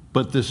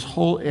 but this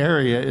whole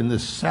area in the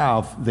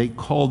south, they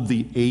called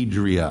the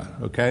Adria,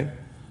 okay?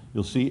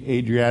 You'll see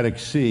Adriatic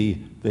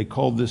Sea. They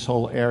called this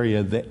whole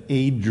area the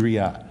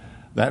Adria,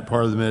 that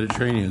part of the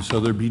Mediterranean. So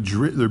they're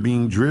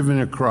being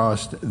driven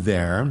across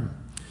there.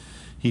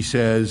 He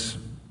says,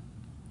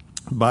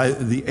 by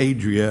the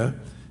Adria,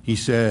 he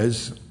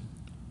says,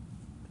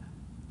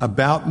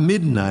 about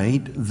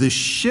midnight, the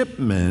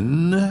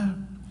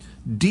shipmen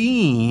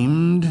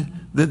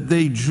deemed that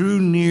they drew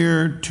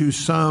near to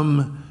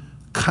some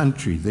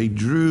country. They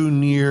drew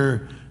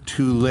near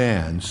to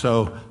land.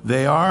 So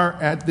they are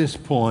at this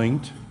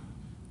point,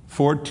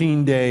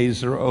 14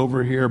 days, they're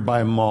over here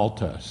by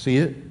Malta. See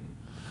it?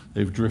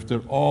 They've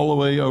drifted all the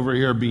way over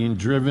here, being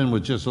driven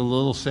with just a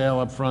little sail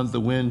up front, the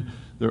wind.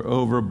 They're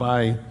over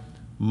by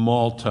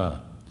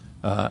Malta.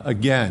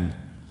 Again,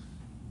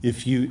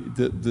 if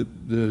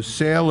the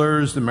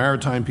sailors, the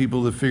maritime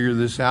people that figured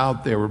this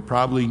out, they were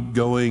probably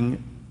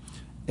going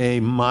a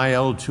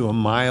mile to a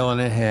mile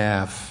and a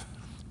half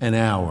an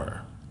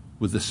hour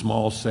with a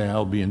small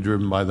sail being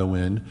driven by the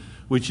wind,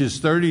 which is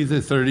 30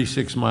 to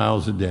 36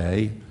 miles a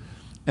day.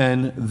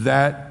 And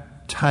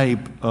that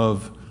type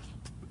of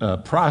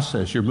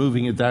process, you're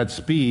moving at that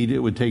speed, it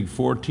would take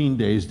 14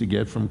 days to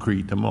get from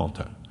Crete to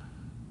Malta.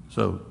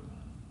 So,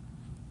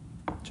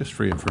 just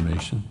for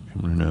information, if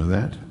you want to know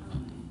that.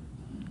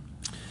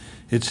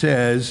 It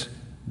says,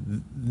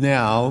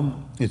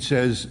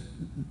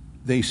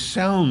 they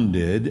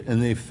sounded,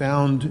 and they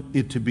found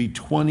it to be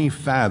 20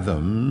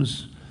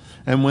 fathoms.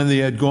 And when they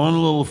had gone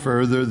a little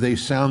further, they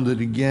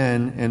sounded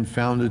again and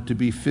found it to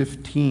be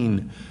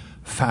 15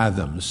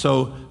 fathoms.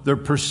 So they're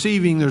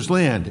perceiving there's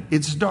land.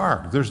 It's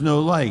dark. There's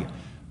no light.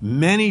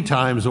 Many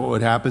times what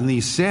would happen,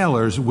 these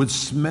sailors would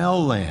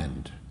smell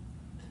land.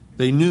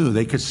 They knew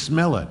they could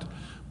smell it.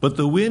 But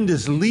the wind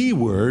is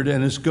leeward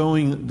and it's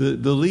going, the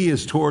lee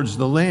is towards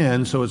the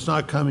land, so it's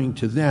not coming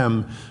to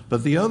them.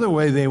 But the other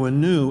way they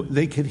knew,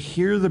 they could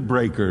hear the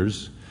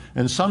breakers,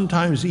 and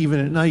sometimes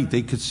even at night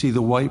they could see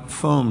the white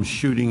foam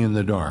shooting in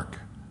the dark.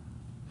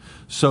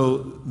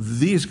 So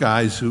these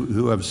guys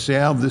who have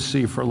sailed the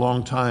sea for a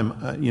long time,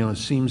 it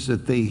seems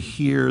that they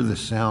hear the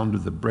sound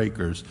of the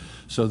breakers.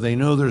 So they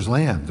know there's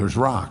land, there's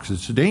rocks.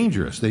 It's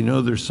dangerous. They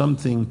know there's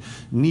something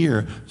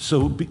near.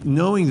 So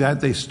knowing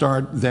that, they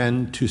start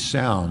then to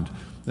sound.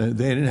 They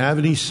didn't have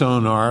any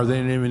sonar. They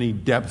didn't have any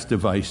depth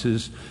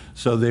devices.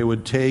 So they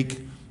would take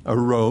a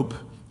rope,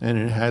 and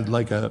it had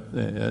like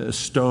a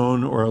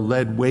stone or a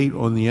lead weight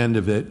on the end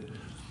of it,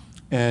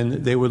 and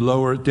they would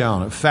lower it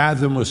down. A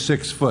fathom was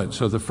 6 foot.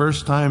 So the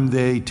first time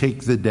they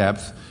take the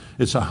depth,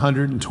 it's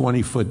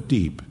 120 foot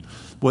deep.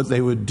 What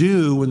they would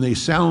do when they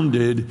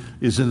sounded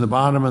is in the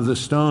bottom of the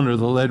stone or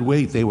the lead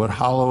weight, they would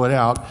hollow it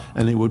out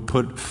and they would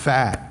put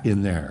fat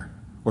in there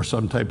or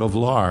some type of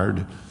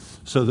lard,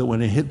 so that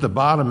when it hit the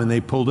bottom and they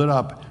pulled it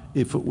up,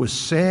 if it was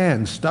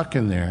sand stuck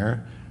in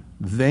there,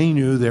 they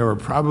knew they were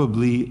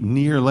probably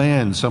near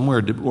land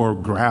somewhere, or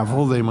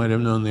gravel. They might have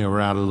known they were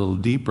out a little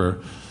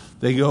deeper.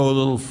 They go a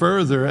little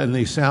further and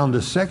they sound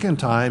a second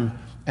time,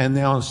 and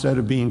now instead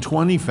of being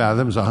 20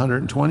 fathoms,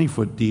 120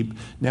 foot deep,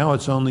 now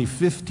it's only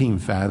 15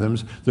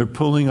 fathoms. They're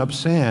pulling up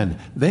sand.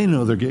 They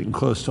know they're getting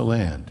close to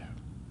land.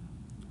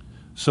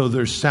 So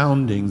they're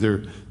sounding,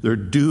 they're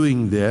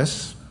doing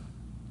this.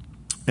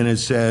 And it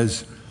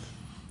says,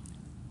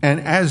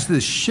 and as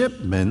the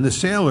shipmen, the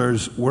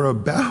sailors, were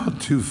about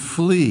to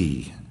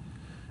flee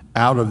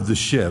out of the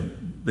ship,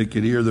 they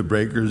could hear the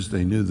breakers.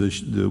 They knew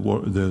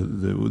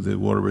the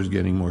water was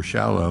getting more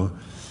shallow.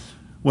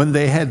 When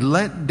they had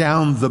let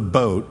down the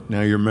boat,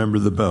 now you remember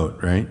the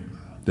boat, right?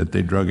 That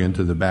they drug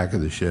into the back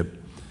of the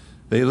ship.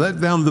 They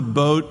let down the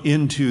boat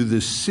into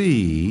the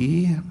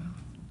sea.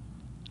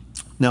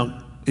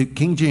 Now,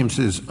 King James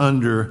says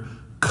under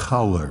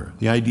color.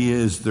 The idea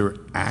is they're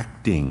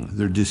acting,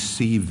 they're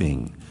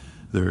deceiving,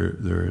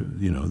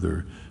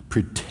 they're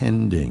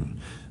pretending.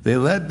 They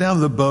let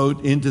down the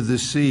boat into the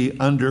sea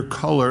under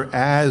color,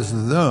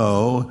 as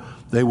though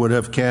they would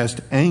have cast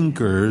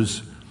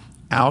anchors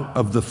out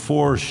of the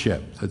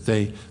foreship. That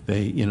they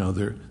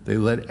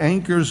let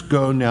anchors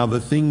go. Now, the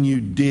thing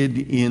you did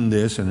in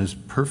this, and it's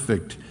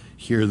perfect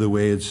here the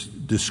way it's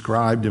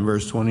described in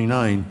verse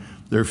 29,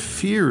 they're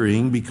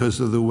fearing because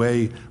of the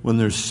way when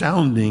they're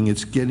sounding,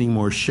 it's getting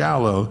more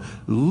shallow.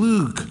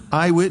 Luke,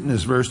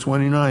 eyewitness, verse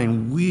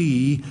 29,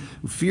 we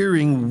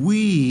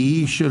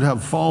should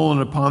have fallen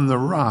upon the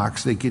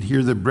rocks. They could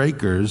hear the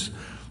breakers.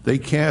 They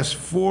cast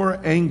 4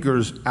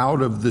 anchors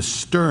out of the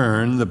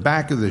stern, the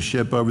back of the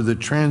ship, over the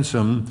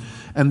transom,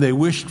 and they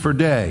wished for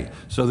day.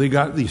 So they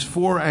got these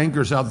 4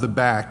 anchors out the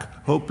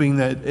back, hoping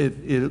that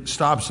it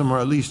stops them or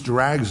at least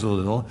drags a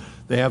little.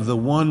 They have the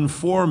one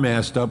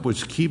foremast up,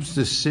 which keeps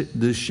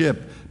the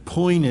ship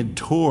pointed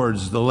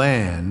towards the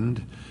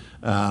land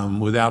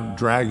without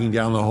dragging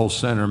down the whole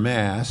center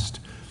mast.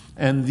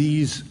 And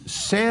these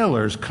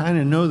sailors kind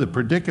of know the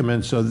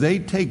predicament, so they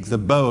take the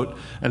boat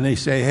and they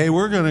say, hey,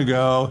 we're going to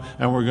go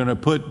and we're going to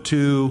put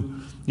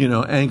 2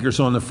 anchors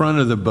on the front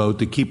of the boat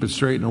to keep it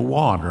straight in the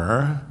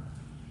water.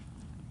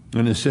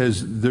 And it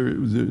says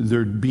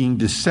they're being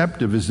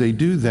deceptive as they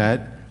do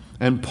that.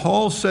 And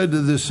Paul said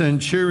to the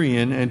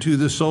centurion and to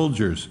the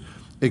soldiers,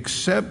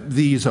 except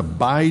these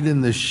abide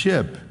in the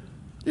ship,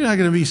 you're not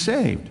going to be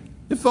saved.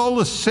 If all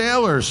the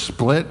sailors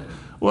split,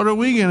 what are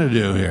we going to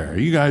do here?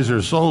 You guys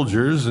are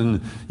soldiers,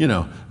 and,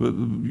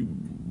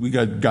 we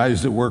got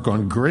guys that work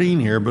on grain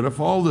here, but if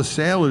all the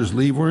sailors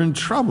leave, we're in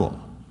trouble.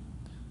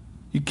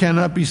 You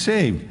cannot be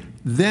saved.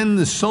 Then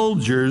the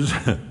soldiers,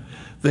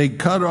 they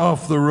cut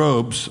off the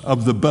ropes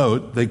of the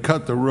boat. They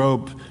cut the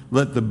rope,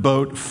 let the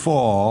boat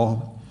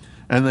fall,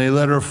 and they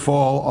let her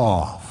fall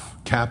off.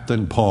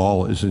 Captain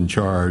Paul is in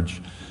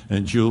charge,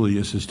 and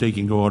Julius is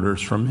taking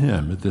orders from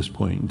him at this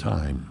point in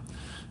time.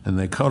 And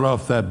they cut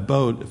off that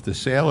boat. If the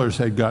sailors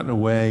had gotten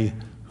away,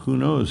 who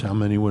knows how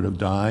many would have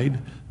died?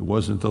 It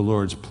wasn't the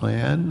Lord's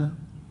plan.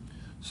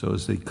 So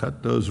as they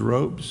cut those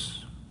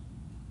ropes,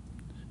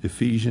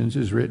 Ephesians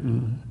is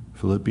written,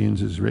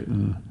 Philippians is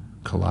written,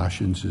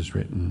 Colossians is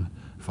written,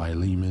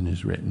 Philemon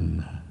is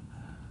written.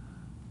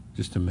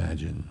 Just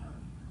imagine.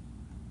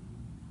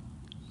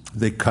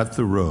 They cut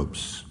the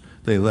ropes.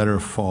 They let her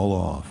fall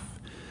off.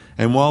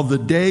 And while the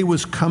day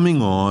was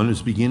coming on, it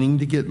was beginning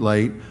to get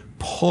late,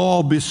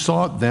 Paul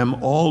besought them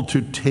all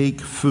to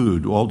take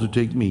food, all to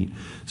take meat,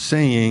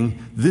 saying,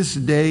 "This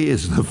day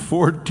is the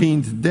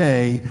 14th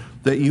day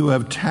that you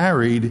have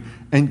tarried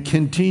and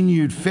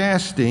continued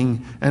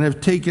fasting and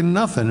have taken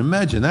nothing."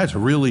 Imagine, that's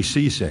really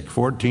seasick,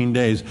 14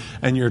 days,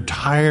 and you're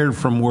tired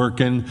from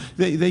working.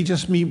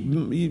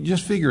 You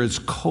just figure it's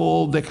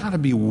cold. They got to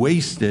be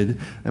wasted.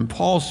 And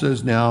Paul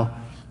says now,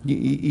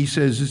 he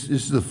says, "This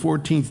is the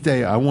 14th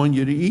day. I want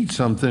you to eat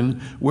something.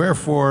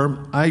 Wherefore,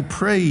 I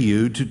pray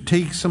you to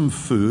take some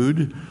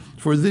food,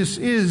 for this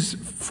is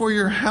for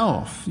your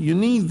health. You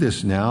need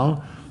this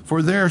now,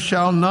 for there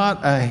shall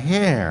not a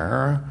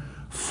hair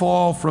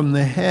fall from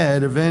the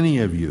head of any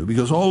of you,"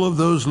 because all of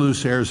those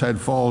loose hairs had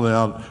fallen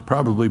out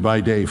probably by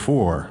day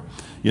 4.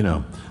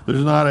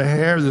 There's not a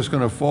hair that's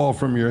going to fall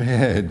from your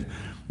head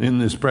in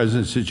this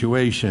present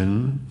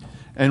situation.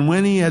 And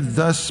when he had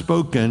thus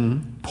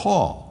spoken,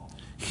 Paul,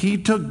 he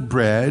took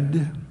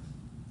bread,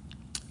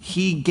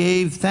 he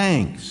gave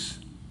thanks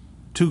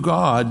to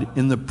God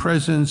in the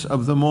presence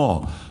of them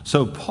all.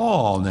 So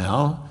Paul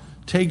now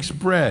takes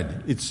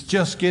bread. It's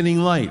just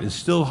getting light. It's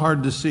still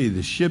hard to see.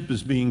 The ship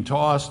is being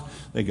tossed.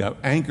 They got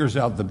anchors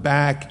out the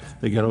back.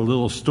 They got a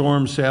little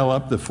storm sail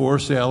up, the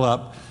foresail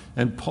up.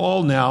 And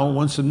Paul now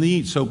wants them to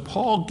eat. So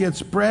Paul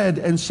gets bread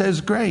and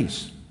says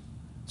grace.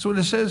 That's what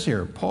it says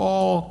here.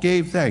 Paul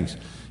gave thanks.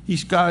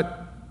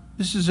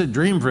 This is a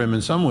dream for him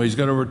in some ways. He's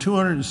got over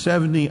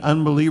 270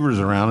 unbelievers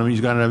around him.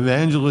 He's got an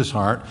evangelist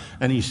heart,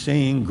 and he's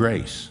saying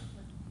grace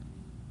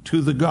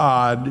to the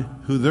God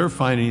who they're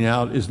finding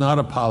out is not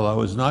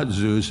Apollo, is not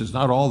Zeus, it's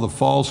not all the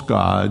false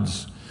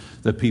gods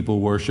that people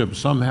worship.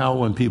 Somehow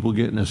when people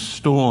get in a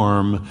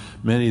storm,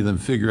 many of them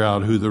figure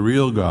out who the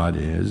real God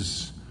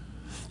is.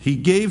 He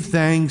gave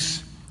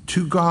thanks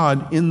to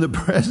God in the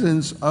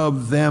presence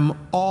of them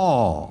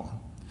all.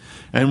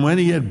 And when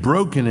he had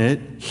broken it,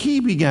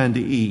 he began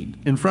to eat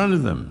in front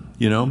of them,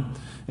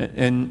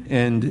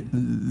 And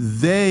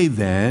they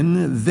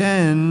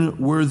then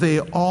were they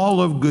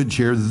all of good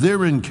cheer.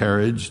 They're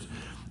encouraged,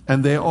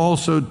 and they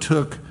also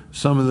took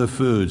some of the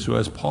food. So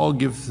as Paul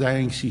gives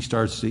thanks, he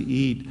starts to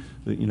eat.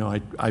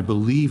 I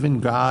believe in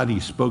God. He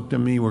spoke to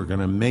me. We're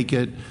going to make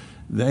it.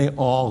 They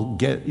all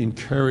get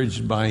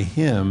encouraged by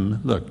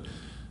him. Look,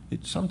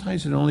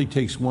 sometimes it only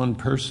takes one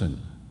person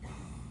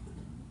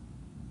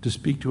to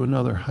speak to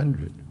another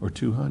 100 or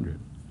 200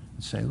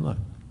 and say, look,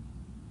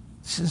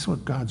 this is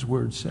what God's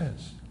word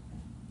says.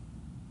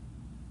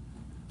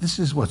 This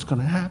is what's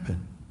going to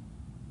happen.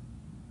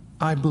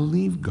 I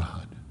believe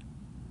God.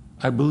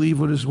 I believe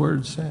what his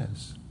word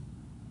says.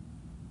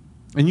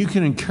 And you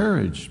can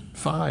encourage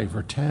 5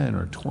 or 10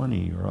 or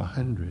 20 or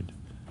 100.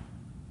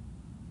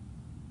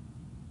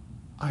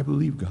 I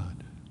believe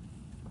God.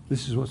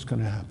 This is what's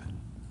going to happen.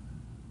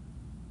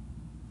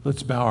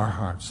 Let's bow our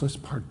hearts. Let's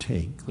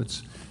partake.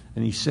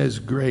 And he says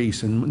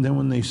grace. And then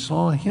when they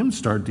saw him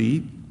start to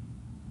eat,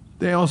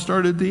 they all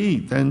started to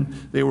eat. Then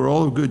they were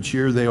all of good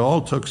cheer. They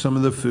all took some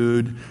of the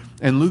food.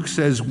 And Luke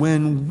says,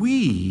 when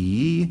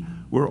we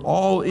were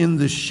all in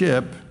the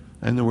ship,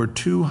 and there were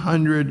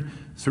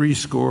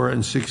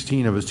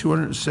 216 of us,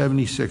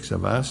 276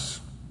 of us,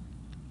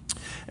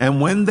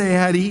 and when they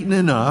had eaten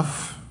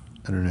enough,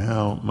 I don't know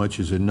how much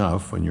is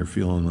enough when you're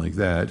feeling like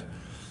that,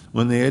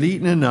 when they had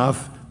eaten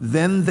enough,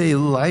 then they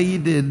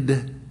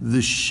lighted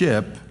the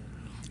ship,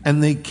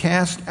 and they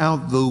cast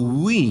out the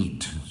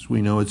wheat, as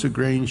we know it's a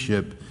grain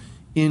ship,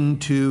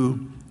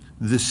 into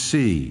the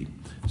sea.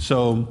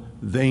 So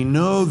they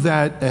know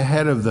that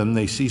ahead of them,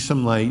 they see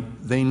some light.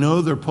 They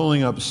know they're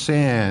pulling up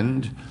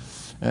sand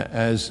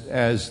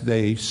as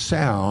they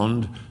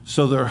sound.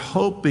 So they're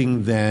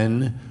hoping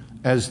then,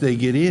 as they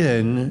get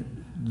in,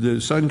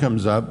 the sun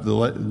comes up,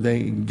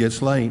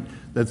 gets light,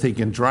 that they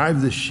can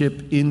drive the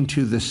ship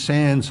into the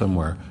sand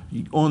somewhere.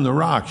 On the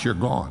rocks, you're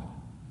gone.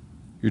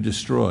 You're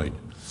destroyed.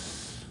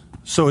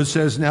 So it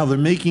says now they're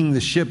making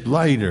the ship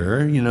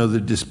lighter, the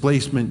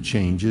displacement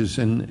changes,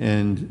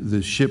 and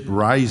the ship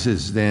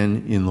rises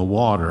then in the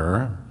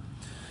water.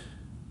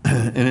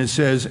 And it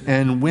says,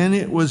 and when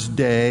it was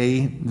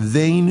day,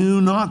 they knew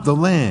not the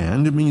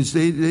land. It means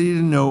they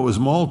didn't know it was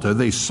Malta.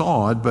 They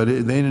saw it, but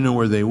they didn't know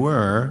where they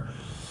were.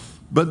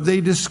 But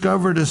they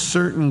discovered a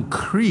certain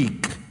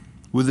creek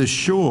with a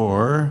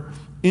shore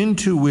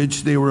into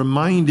which they were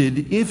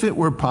minded, if it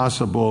were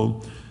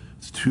possible,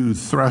 to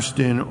thrust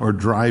in or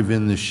drive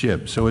in the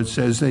ship. So it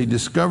says they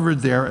discovered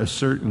there a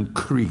certain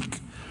creek.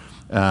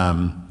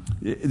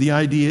 The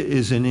idea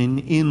is an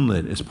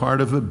inlet. It's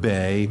part of a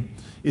bay.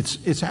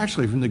 It's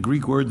actually from the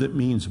Greek word that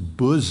means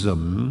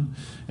bosom,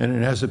 and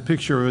it has a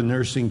picture of a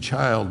nursing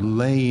child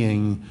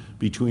laying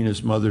between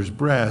his mother's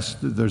breast.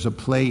 There's a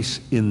place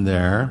in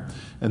there,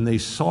 and they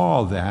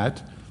saw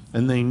that,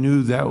 and they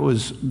knew that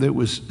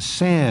was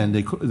sand.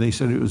 They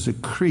said it was a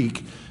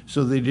creek,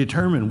 so they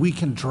determined we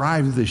can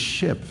drive the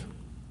ship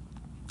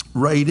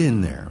right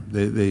in there.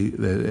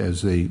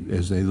 As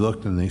they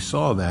looked and they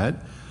saw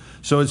that.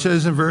 So it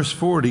says in verse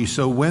 40,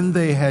 so when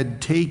they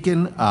had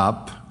taken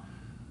up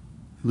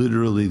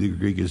literally the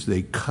Greek is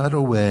they cut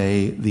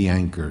away the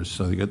anchors.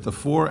 So they got the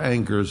 4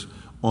 anchors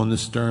on the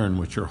stern,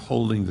 which are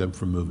holding them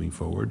from moving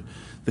forward.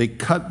 They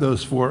cut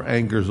those 4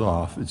 anchors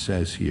off, it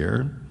says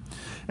here.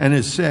 And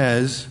it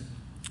says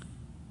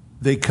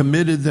they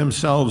committed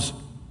themselves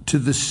to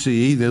the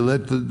sea. They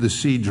let the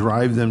sea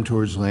drive them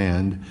towards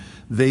land.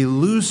 They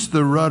loosed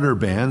the rudder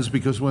bands,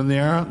 because when they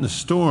are out in the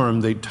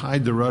storm, they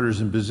tied the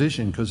rudders in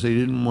position because they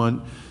didn't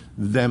want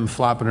them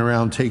flopping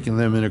around, taking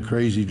them in a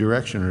crazy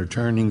direction or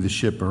turning the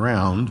ship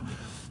around.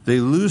 They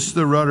loosed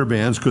the rudder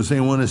bands because they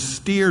want to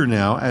steer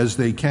now as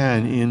they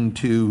can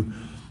into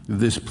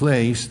this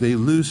place. They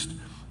loosed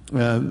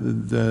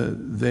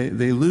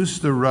they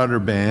loosed the rudder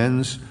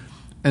bands,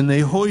 and they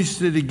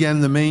hoisted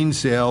again the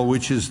mainsail,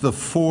 which is the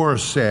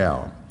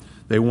foresail.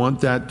 They want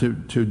that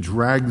to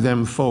drag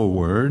them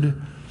forward.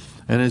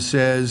 And it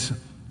says,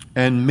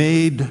 and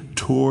made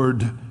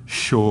toward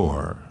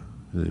shore.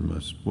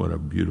 What a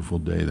beautiful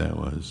day that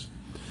was.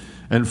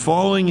 And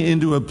falling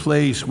into a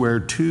place where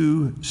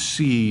 2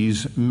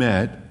 seas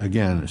met,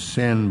 again, a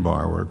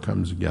sandbar where it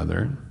comes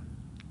together,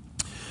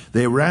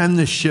 they ran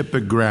the ship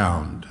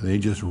aground. They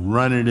just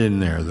run it in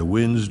there. The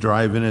wind's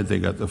driving it. They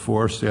got the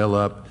foresail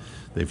up.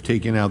 They've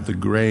taken out the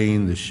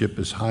grain. The ship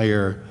is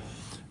higher.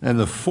 And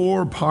the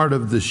fore part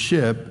of the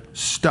ship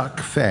stuck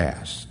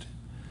fast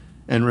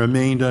and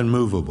remained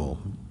unmovable.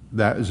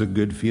 That is a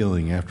good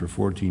feeling after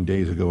 14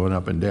 days of going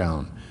up and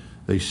down.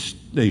 They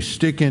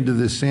stick into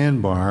the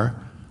sandbar,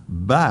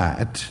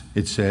 but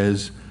it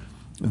says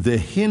the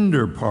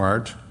hinder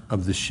part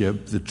of the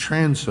ship, the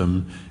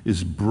transom,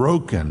 is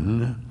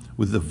broken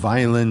with the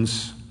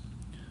violence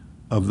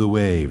of the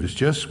waves.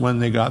 Just when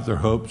they got their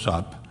hopes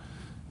up,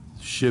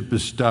 the ship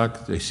is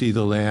stuck, they see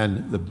the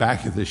land, the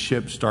back of the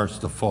ship starts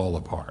to fall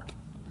apart.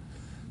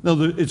 No,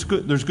 it's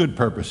good. There's good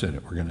purpose in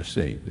it, we're going to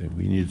see.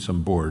 We need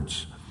some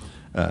boards.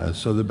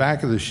 So the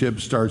back of the ship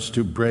starts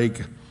to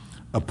break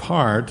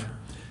apart,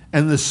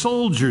 and the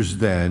soldiers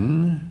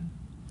then,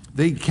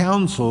 they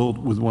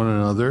counseled with one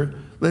another,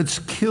 let's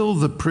kill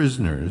the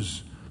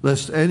prisoners,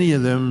 lest any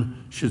of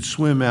them should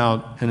swim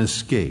out and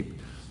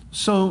escape.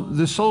 So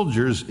the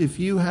soldiers, if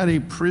you had a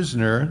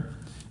prisoner,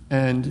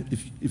 and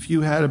if you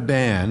had a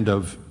band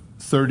of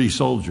 30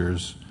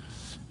 soldiers,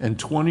 and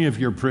 20 of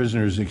your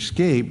prisoners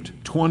escaped,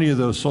 20 of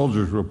those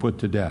soldiers were put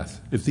to death.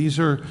 If these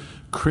are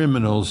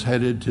criminals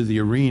headed to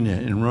the arena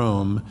in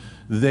Rome,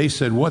 they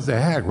said, what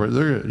the heck?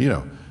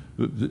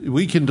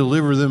 We can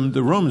deliver them.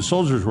 The Roman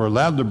soldiers were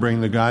allowed to bring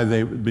the guy,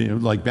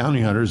 like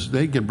bounty hunters,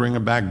 they could bring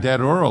him back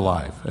dead or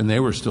alive, and they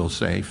were still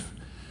safe.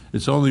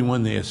 It's only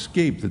when they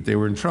escaped that they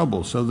were in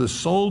trouble. So the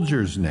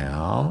soldiers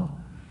now,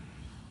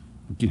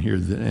 you can hear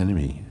the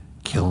enemy,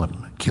 kill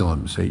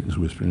him, Satan's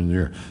whispering in their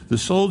ear. The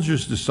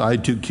soldiers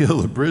decide to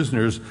kill the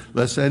prisoners,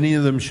 lest any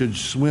of them should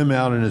swim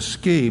out and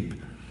escape.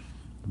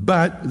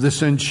 But the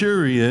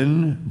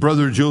centurion,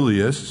 Brother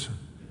Julius,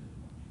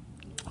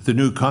 the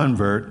new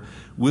convert,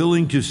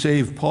 willing to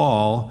save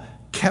Paul,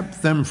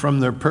 kept them from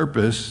their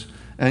purpose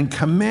and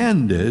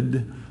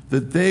commanded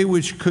that they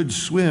which could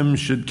swim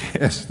should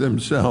cast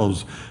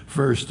themselves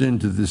first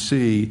into the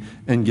sea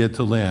and get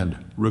to land.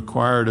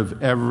 Required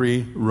of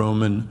every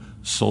Roman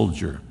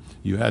soldier.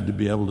 You had to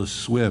be able to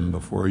swim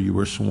before you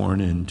were sworn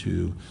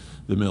into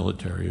the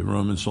military. A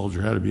Roman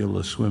soldier had to be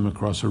able to swim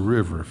across a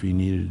river if he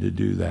needed to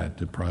do that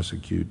to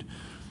prosecute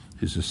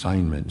his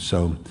assignment.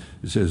 So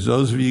it says,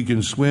 those of you who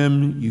can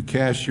swim, you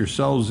cast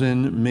yourselves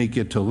in, make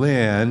it to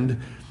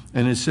land.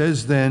 And it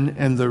says then,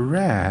 and the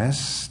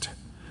rest,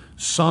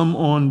 some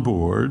on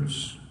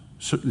boards,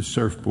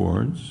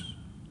 surfboards,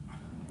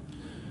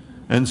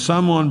 and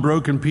some on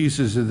broken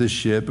pieces of the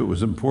ship. It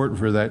was important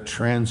for that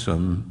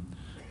transom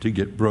to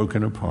get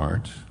broken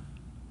apart.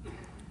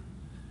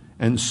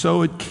 And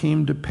so it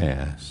came to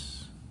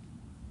pass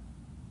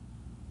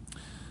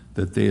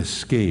that they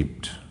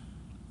escaped,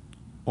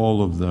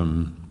 all of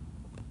them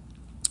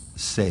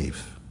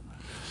safe,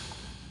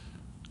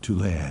 to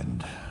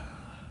land.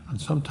 And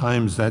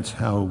sometimes that's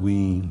how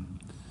we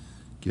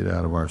get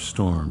out of our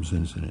storms,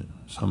 isn't it?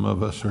 Some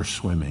of us are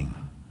swimming.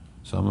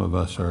 Some of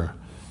us are,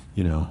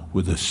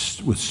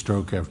 with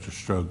stroke after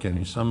stroke,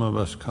 and some of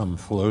us come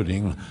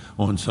floating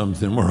on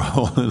something we're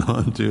holding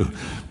on to,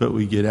 but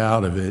we get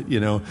out of it,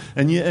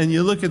 And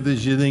you look at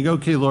this, you think,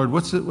 okay, Lord,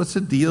 what's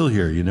the deal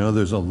here?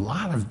 There's a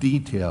lot of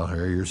detail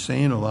here. You're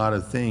saying a lot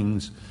of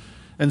things.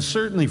 And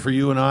certainly for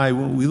you and I,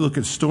 when we look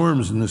at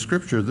storms in the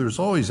Scripture, there's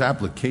always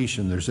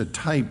application. There's a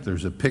type,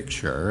 there's a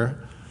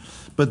picture.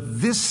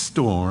 But this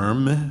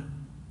storm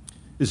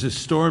is a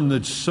storm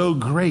that's so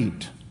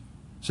great.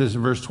 It says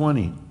in verse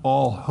 20,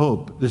 all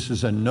hope. This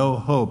is a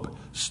no-hope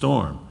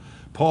storm.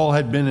 Paul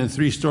had been in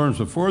 3 storms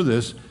before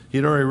this. He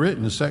had already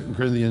written in 2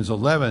 Corinthians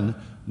 11,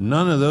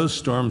 none of those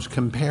storms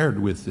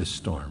compared with this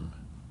storm.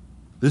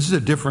 This is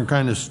a different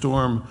kind of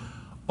storm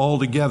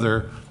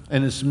altogether,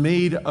 and it's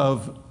made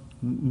of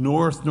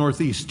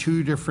north-northeast,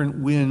 2 different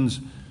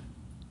winds,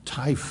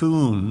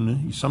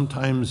 typhoon.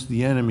 Sometimes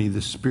the enemy,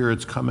 the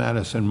spirits, come at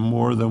us in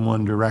more than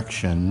one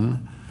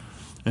direction.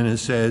 And it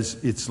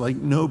says, it's like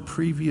no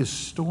previous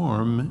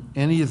storm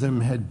any of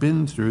them had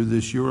been through,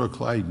 this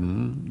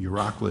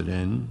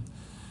Euroclydon.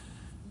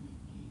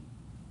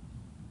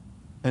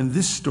 And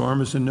this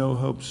storm is a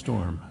no-hope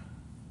storm.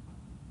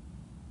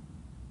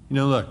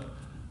 Look,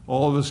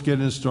 all of us get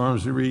in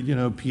storms. We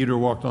read, Peter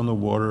walked on the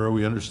water, or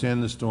we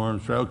understand the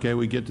storms. Okay,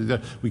 we get to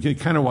that. We can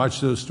kind of watch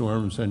those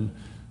storms, and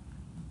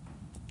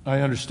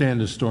I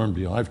understand the storm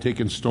deal. I've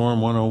taken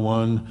Storm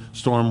 101,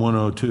 Storm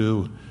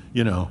 102,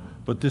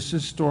 but this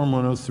is Storm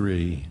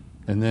 103.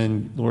 And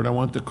then, Lord, I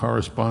want the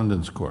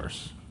correspondence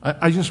course.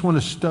 I just want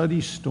to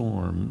study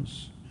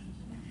storms.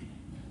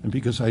 And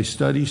because I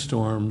study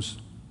storms,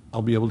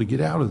 I'll be able to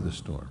get out of the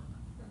storm.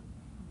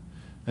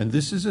 And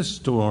this is a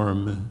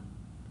storm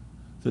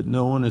that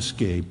no one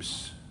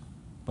escapes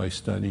by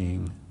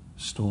studying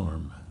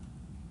storm.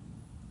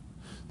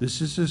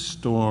 This is a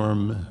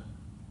storm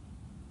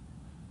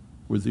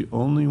where the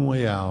only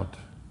way out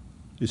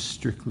is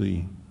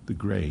strictly the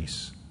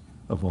grace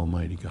of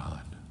Almighty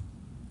God.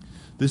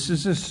 This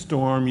is a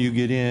storm you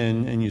get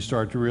in and you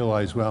start to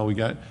realize, well, we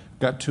got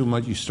too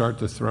much. You start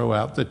to throw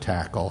out the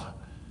tackle.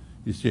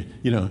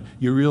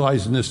 You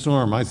realize in this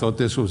storm, I thought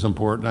this was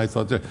important. I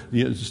thought that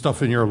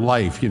stuff in your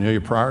life,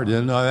 your priority,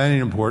 no, that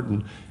ain't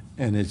important.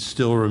 And it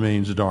still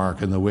remains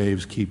dark and the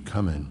waves keep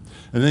coming.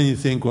 And then you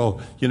think,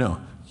 well, you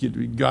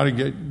got to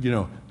get,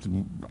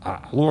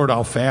 Lord,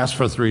 I'll fast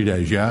for 3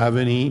 days. You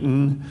haven't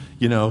eaten.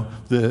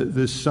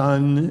 The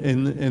sun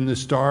and the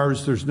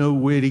stars, there's no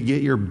way to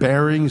get your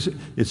bearings.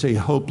 It's a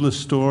hopeless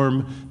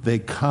storm. They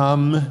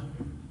come.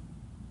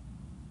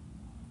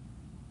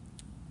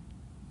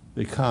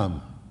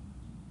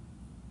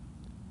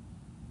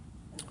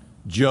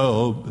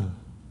 Job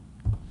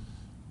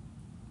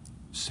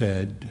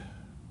said,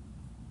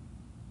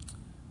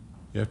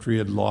 after he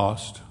had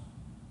lost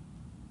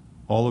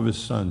all of his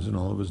sons and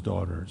all of his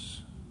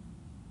daughters,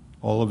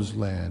 all of his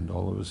land,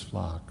 all of his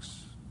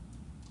flocks,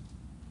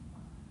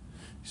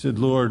 he said,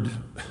 Lord,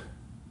 I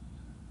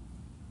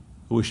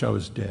wish I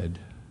was dead.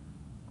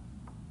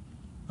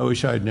 I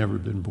wish I had never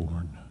been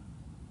born.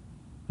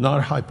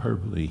 Not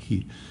hyperbole.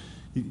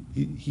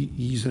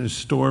 He's in a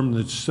storm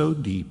that's so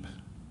deep,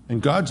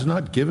 and God's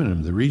not given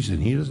him the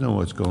reason. He doesn't know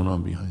what's going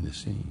on behind the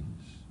scenes.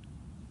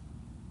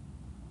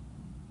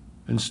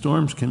 And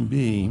storms can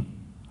be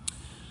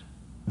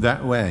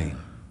that way.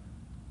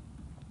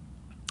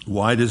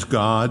 Why does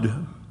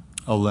God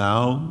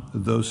allow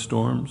those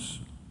storms?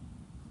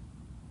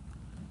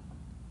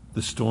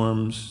 The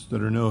storms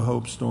that are no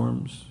hope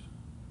storms?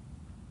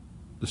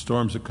 The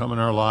storms that come in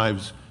our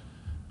lives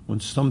when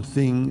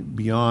something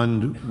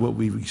beyond what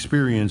we've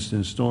experienced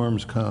in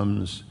storms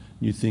comes,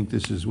 you think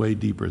this is way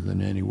deeper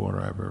than any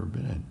water I've ever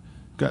been in.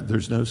 God,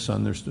 there's no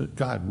sun.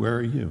 God, where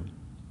are you?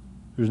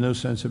 There's no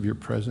sense of your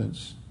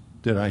presence.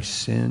 Did I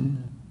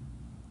sin?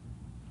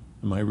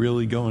 Am I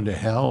really going to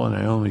hell and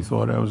I only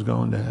thought I was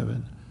going to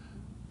heaven?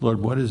 Lord,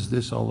 what is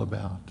this all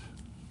about?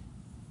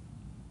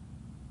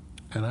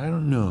 And I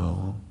don't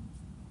know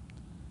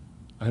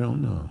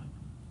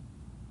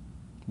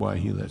why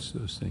he lets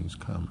those things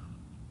come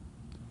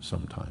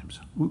sometimes.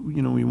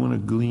 We want to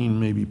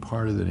glean maybe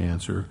part of that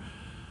answer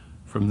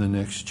from the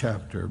next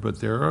chapter, but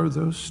there are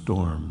those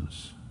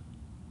storms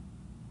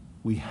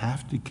we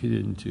have to get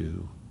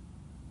into.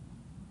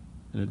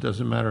 And it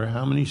doesn't matter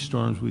how many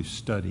storms we've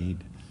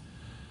studied,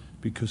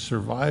 because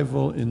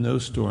survival in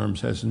those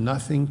storms has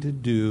nothing to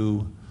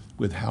do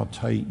with how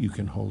tight you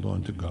can hold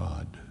on to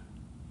God.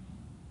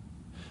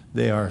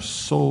 They are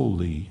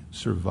solely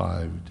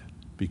survived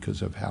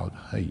because of how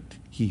tight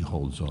he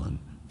holds on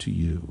to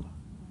you.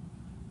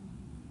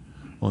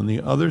 On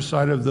the other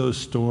side of those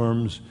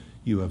storms,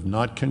 you have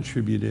not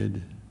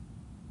contributed.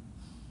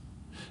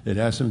 It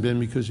hasn't been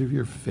because of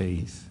your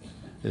faith.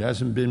 It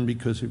hasn't been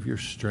because of your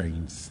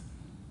strength.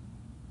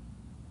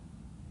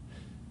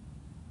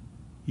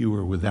 You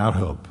were without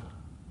hope.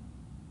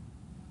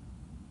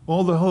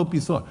 All the hope you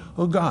thought,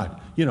 oh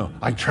God,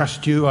 I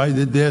trust you, I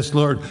did this,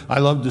 Lord, I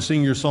love to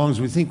sing your songs.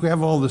 We think we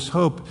have all this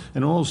hope,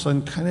 and all of a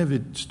sudden kind of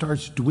it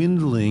starts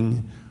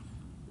dwindling,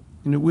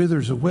 and it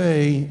withers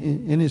away,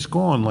 and it's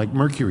gone like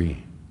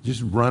mercury.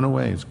 Just run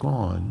away, it's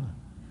gone.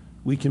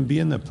 We can be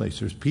in that place.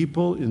 There's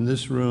people in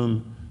this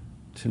room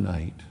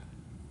tonight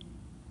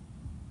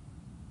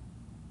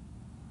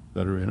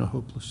that are in a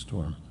hopeless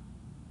storm.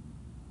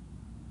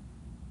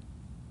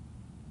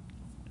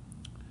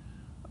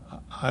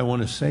 I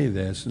want to say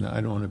this, and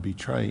I don't want to be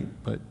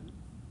trite, but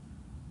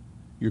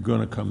you're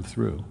going to come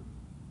through.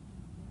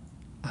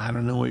 I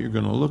don't know what you're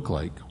going to look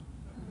like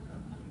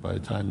by the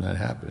time that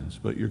happens,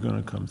 but you're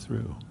going to come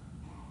through.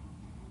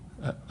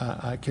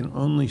 I can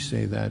only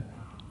say that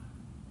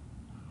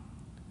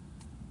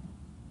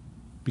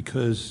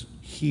because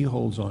he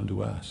holds on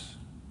to us.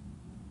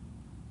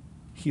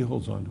 He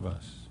holds on to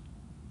us,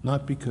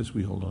 not because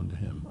we hold on to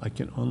him. I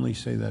can only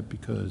say that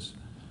because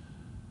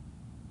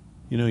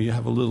you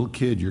have a little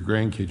kid, your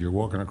grandkid, you're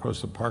walking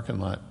across the parking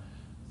lot.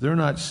 They're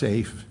not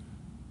safe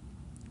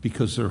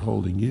because they're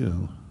holding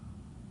you.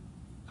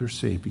 They're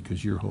safe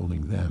because you're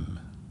holding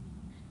them.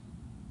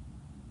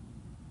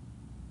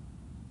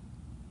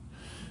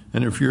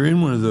 And if you're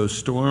in one of those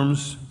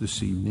storms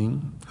this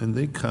evening, and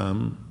they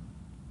come,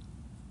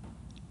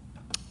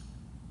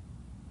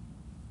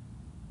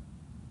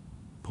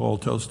 Paul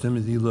tells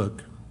Timothy,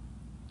 look,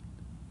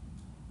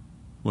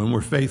 when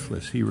we're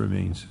faithless, he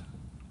remains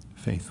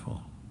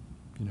faithful.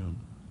 You know,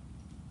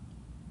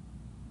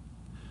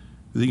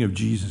 I think of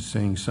Jesus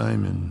saying,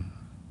 Simon,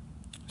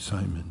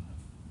 Simon,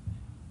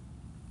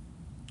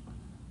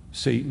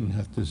 Satan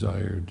hath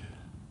desired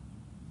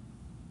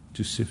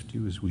to sift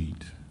you as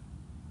wheat,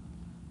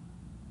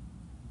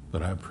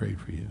 but I prayed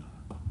for you,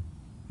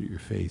 that your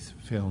faith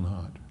fail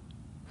not.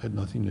 It had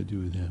nothing to do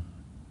with him.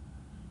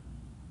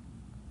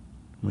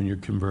 When you're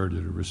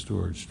converted or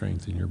restored,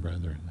 strengthen your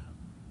brethren.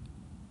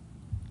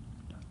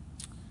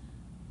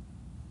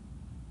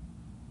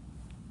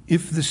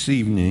 If this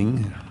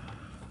evening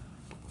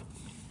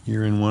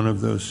you're in one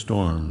of those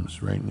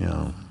storms right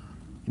now,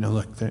 you know,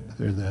 look,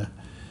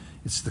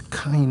 it's the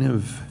kind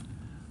of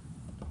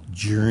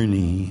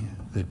journey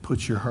that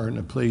puts your heart in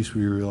a place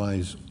where you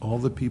realize all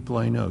the people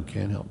I know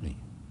can't help me.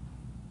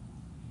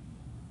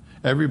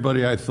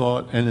 Everybody I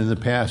thought, and in the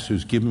past,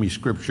 who's given me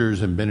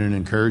scriptures and been an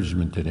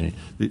encouragement today,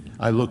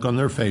 I look on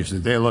their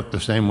faces, they look the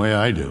same way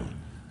I do.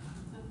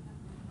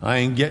 I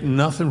ain't getting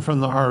nothing from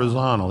the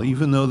horizontal,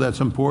 even though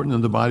that's important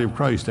in the body of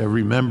Christ.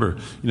 Every member,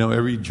 you know,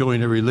 every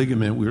joint, every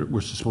ligament,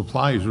 we're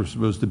supplies. We're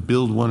supposed to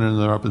build one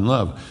another up in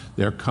love.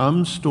 There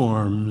come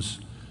storms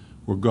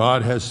where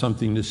God has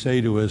something to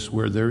say to us,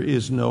 where there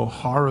is no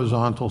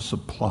horizontal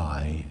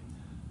supply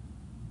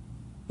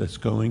that's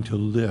going to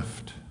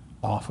lift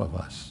off of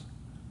us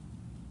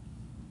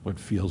what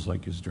feels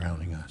like is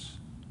drowning us.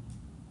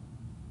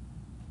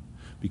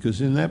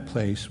 Because in that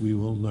place, we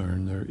will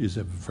learn there is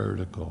a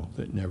vertical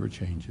that never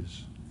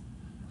changes.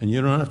 And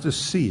you don't have to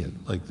see it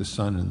like the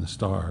sun and the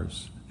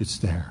stars. It's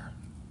there.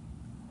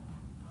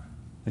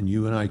 And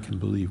you and I can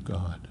believe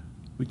God.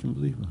 We can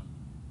believe him.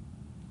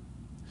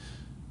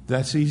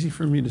 That's easy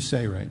for me to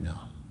say right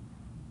now.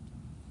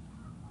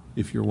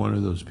 If you're one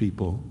of those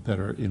people that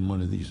are in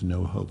one of these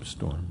no-hope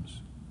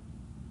storms.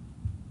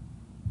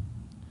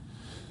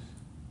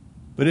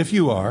 But if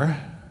you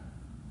are,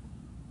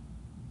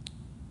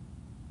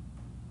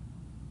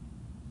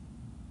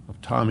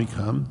 Tommy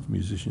come,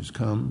 musicians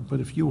come,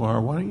 but if you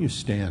are, why don't you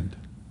stand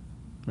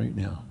right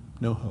now?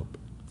 No hope.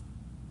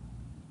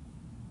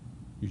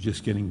 You're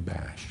just getting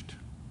bashed.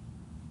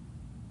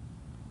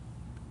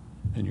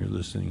 And you're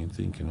listening and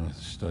thinking, oh,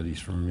 the study's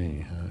from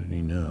me. How did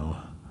he know?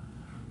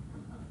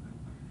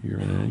 You're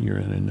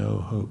in a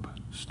no-hope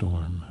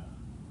storm.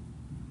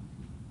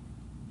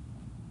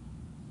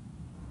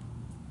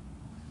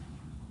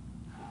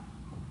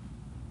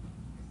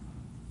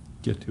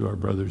 Get to our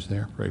brothers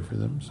there. Pray for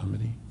them,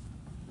 somebody.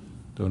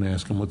 Don't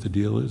ask them what the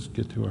deal is.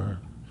 Get to our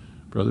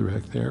brother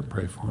back there.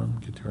 Pray for him.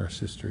 Get to our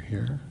sister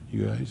here.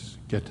 You guys,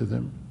 get to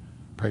them.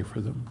 Pray for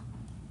them.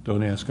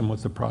 Don't ask them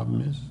what the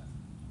problem is.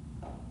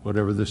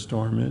 Whatever the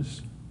storm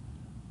is.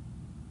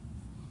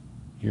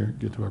 Here,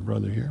 get to our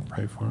brother here.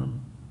 Pray for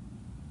him.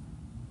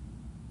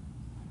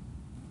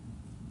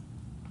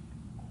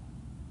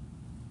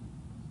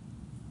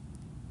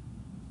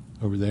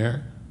 Over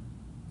there.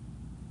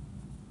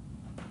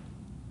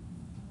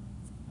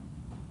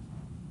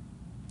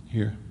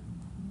 Here.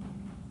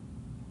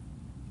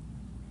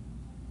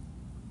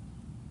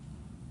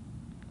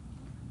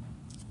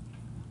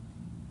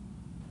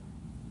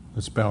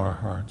 Let's bow our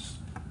hearts.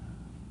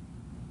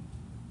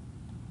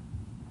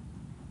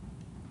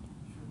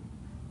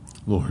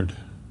 Lord,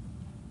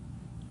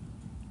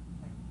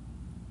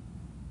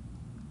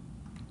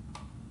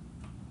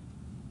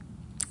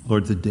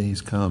 Lord, the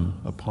days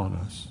come upon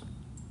us.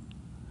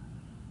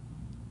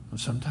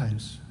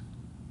 Sometimes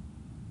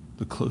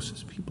the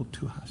closest people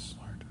to us,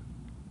 Lord,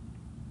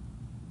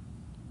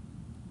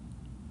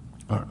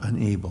 are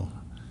unable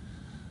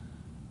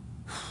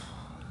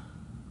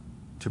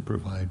to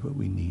provide what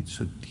we need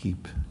so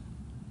deep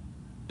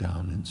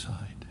down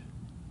inside.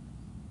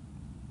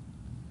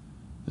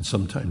 And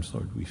sometimes,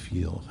 Lord, we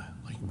feel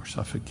like we're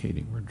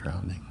suffocating, we're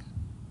drowning.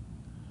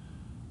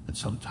 And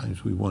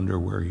sometimes we wonder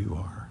where you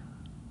are.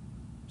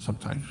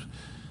 Sometimes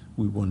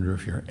we wonder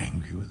if you're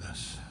angry with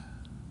us.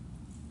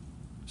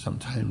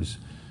 Sometimes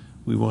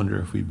we wonder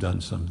if we've done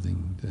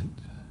something that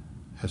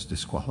has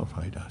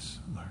disqualified us,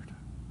 Lord.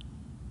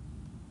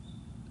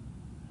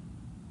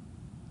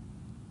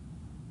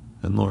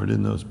 And Lord,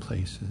 in those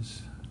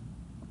places,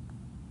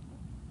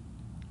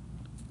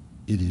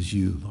 it is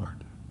you,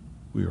 Lord,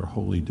 we are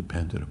wholly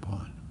dependent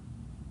upon.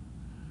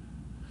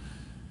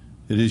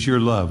 It is your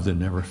love that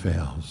never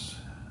fails.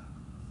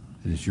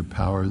 It is your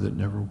power that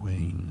never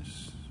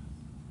wanes.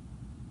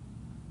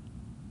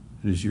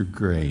 It is your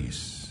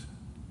grace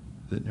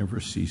that never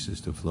ceases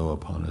to flow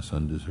upon us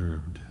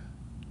undeserved.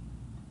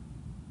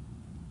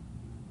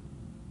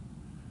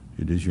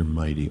 It is your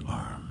mighty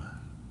arm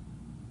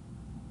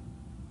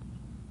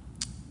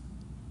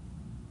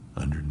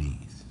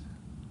underneath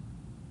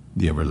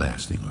the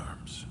everlasting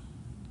arms.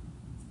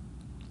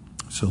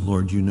 So,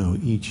 Lord, you know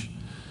each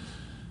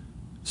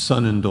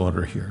son and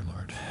daughter here,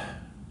 Lord.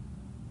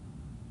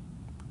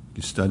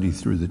 You study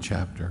through the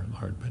chapter,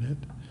 Lord, but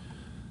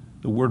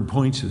the word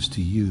points us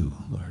to you,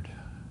 Lord.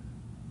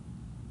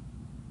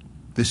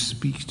 This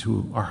speaks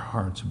to our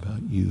hearts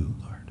about you,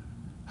 Lord.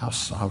 How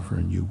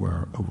sovereign you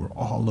were over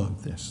all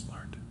of this,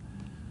 Lord.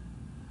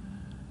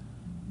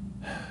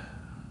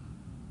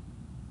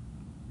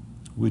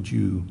 Would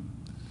you,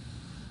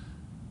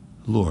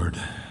 Lord,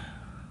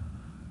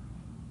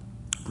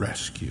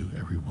 rescue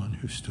everyone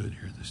who stood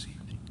here this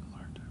evening,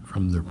 Lord,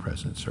 from their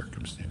present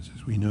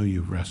circumstances. We know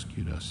you've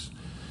rescued us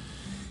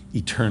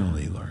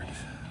eternally, Lord.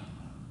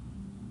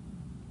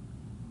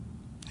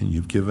 And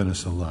you've given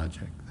us a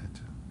logic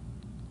that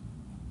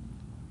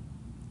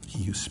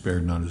he who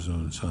spared not his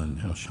own son,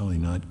 how shall he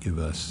not give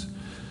us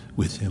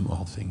with him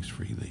all things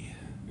freely?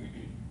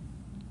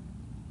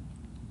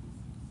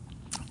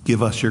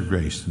 Give us your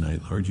grace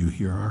tonight, Lord. You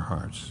hear our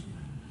hearts.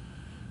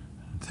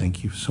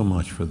 Thank you so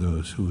much for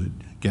those who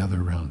would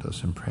gather around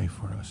us and pray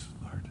for us,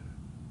 Lord.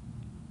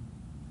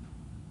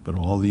 But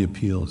all the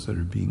appeals that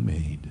are being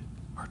made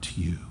are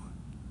to you,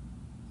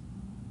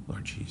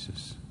 Lord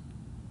Jesus.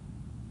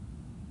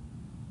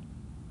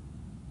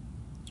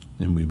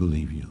 And we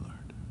believe you,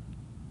 Lord.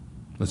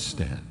 Let's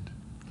stand.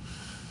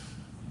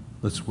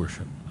 Let's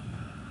worship.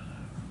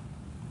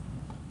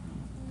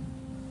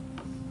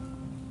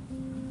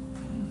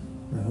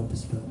 My hope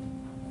is built.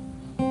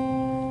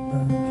 My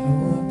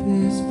hope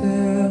is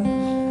built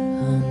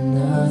on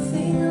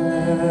nothing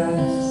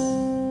less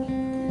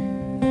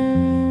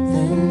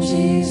than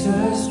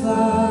Jesus'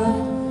 blood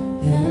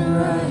and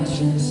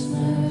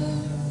righteousness.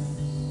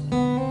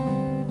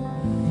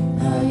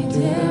 I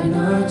dare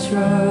not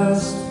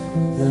trust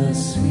the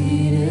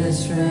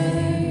sweetest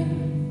rain,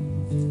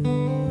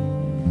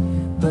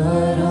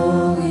 but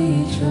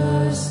only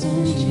trust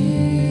in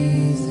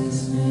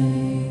Jesus' name.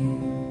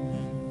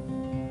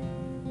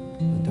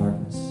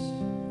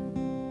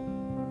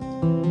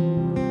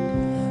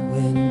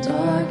 When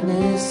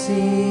darkness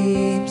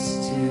seems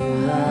to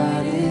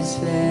hide his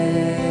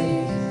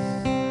face,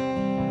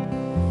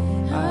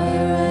 I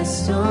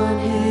rest on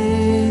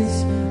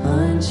his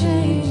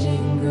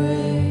unchanging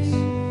grace.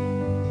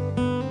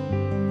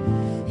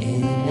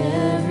 In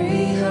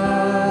every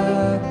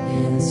high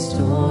and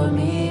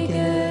stormy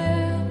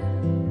gale,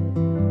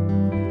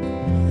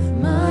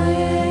 my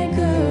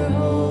anchor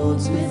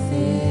holds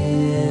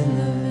within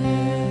the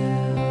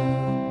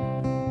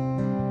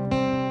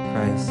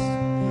Christ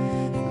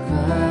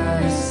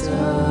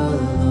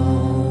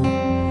alone,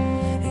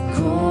 and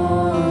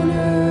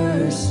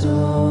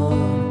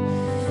cornerstone,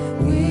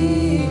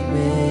 weak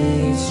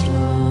made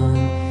strong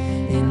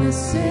in the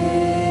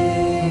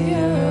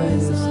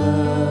Savior's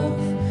love.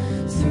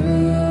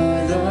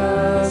 Through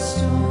the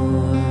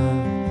storm,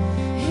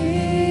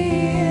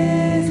 he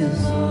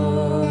is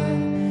Lord,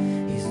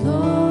 he's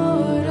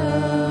Lord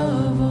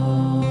of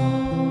all.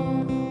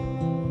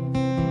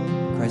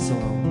 Christ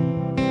alone.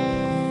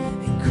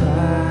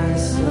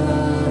 Christ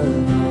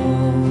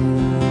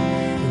alone,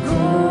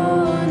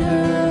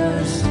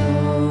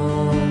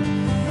 cornerstone,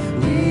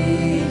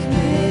 weak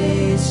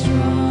made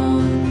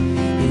strong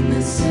in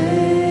the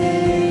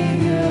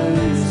Savior's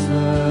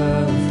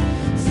love.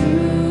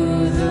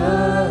 Through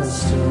the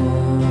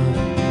storm,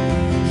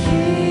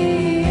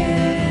 he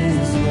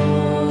is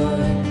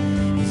Lord,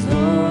 he's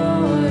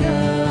Lord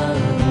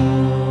of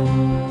all.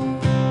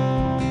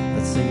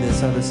 Let's sing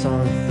this other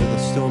song, through the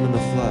storm and the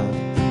flood.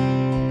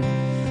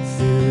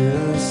 Through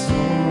the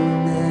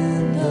storm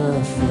and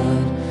the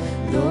flood,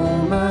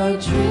 though my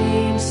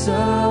dreams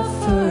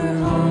suffer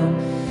harm,